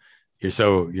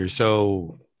you're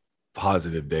so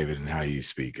positive, David, in how you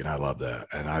speak, and I love that.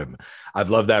 And I've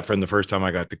loved that from the first time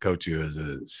I got to coach you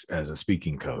as a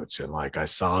speaking coach. And like, I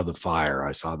saw the fire,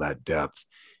 I saw that depth,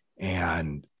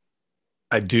 and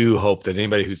I do hope that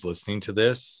anybody who's listening to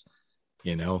this,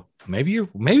 you know, maybe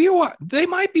they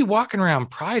might be walking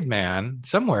around Pride, man,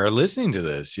 somewhere listening to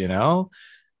this, you know.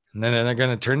 And then they're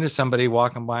going to turn to somebody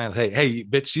walking by and say, hey,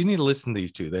 bitch, you need to listen to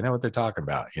these two. They know what they're talking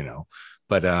about, you know.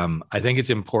 But I think it's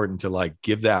important to like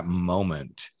give that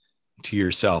moment to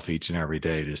yourself each and every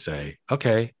day to say,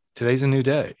 okay, today's a new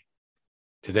day.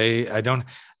 Today,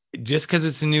 just because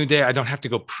it's a new day, I don't have to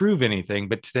go prove anything,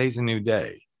 but today's a new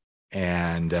day.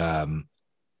 And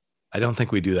I don't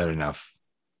think we do that enough,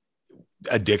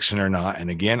 addiction or not. And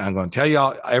again, I'm going to tell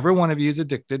y'all, every one of you is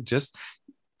addicted. Just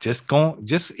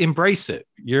embrace it.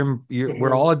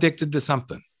 We're all addicted to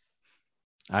something.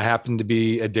 I happen to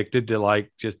be addicted to like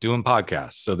just doing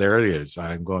podcasts. So there it is.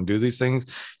 I'm going to do these things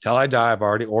till I die. I've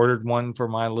already ordered one for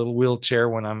my little wheelchair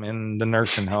when I'm in the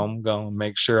nursing home. Going to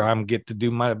make sure I'm get to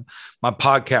do my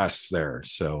podcasts there.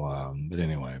 So, but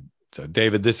anyway, so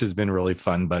David, this has been really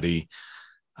fun, buddy.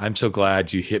 I'm so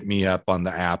glad you hit me up on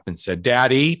the app and said,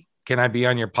 Daddy, can I be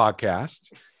on your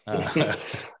podcast?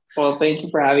 Well, thank you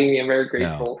for having me. I'm very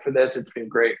grateful for this. It's been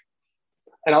great.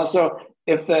 And also,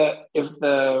 if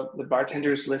the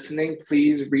bartender's listening,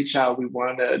 please reach out. We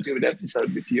want to do an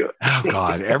episode with you. Oh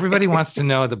God, everybody wants to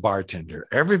know the bartender.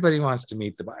 Everybody wants to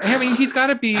meet the bartender. I mean, he's got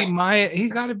to be my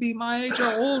age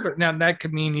or older. Now that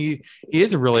could mean he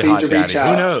is a really hot daddy.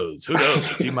 Who knows?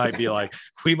 He might be like,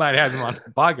 we might have him on the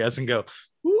podcast and go,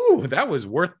 ooh, that was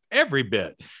worth every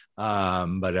bit.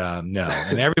 But no.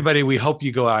 And everybody, we hope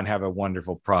you go out and have a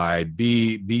wonderful Pride.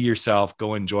 Be yourself.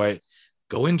 Go enjoy it.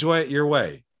 Go enjoy it your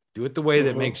way. Do it the way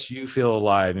that makes you feel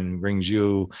alive and brings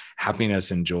you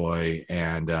happiness and joy.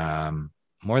 And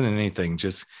more than anything,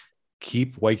 just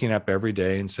keep waking up every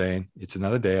day and saying, it's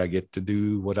another day. I get to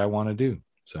do what I want to do.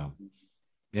 So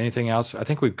Anything else? I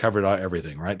think we've covered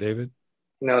everything, right, David?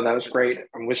 No, that was great.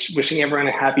 I'm wishing everyone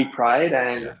a happy Pride,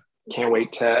 and can't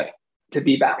wait to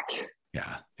be back.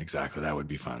 Yeah, exactly. That would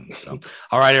be fun. So,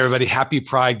 all right, everybody, happy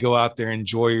Pride. Go out there,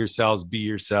 enjoy yourselves, be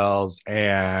yourselves,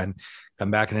 and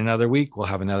come back in another week. We'll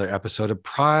have another episode of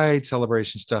Pride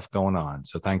celebration stuff going on.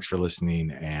 So thanks for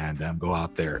listening, and go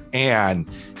out there and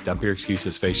dump your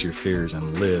excuses, face your fears,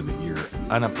 and live your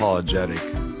unapologetic,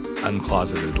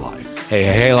 uncloseted life.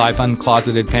 Hey, Life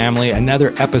Uncloseted family.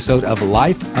 Another episode of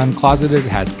Life Uncloseted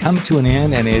has come to an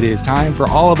end, and it is time for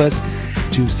all of us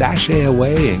to sashay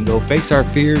away and go face our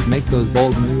fears, make those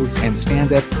bold moves, and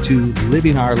stand up to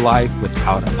living our life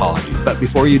without apology. But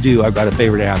before you do, I've got a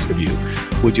favor to ask of you.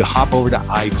 Would you hop over to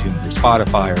iTunes or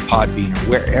Spotify or Podbean or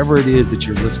wherever it is that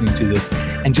you're listening to this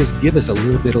and just give us a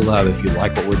little bit of love if you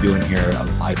like what we're doing here at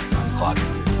Life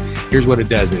Uncloseted. Here's what it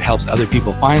does. It helps other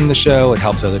people find the show. It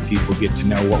helps other people get to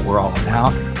know what we're all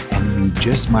about. And you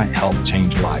just might help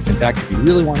change a life. In fact, if you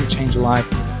really want to change a life,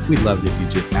 we'd love it if you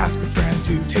just ask a friend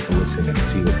to take a listen and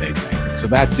see what they think. So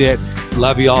that's it.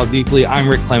 Love you all deeply. I'm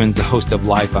Rick Clemens, the host of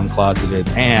Life Uncloseted,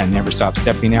 and never stop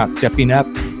stepping out, stepping up,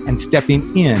 and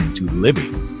stepping into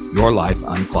living your life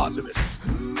uncloseted.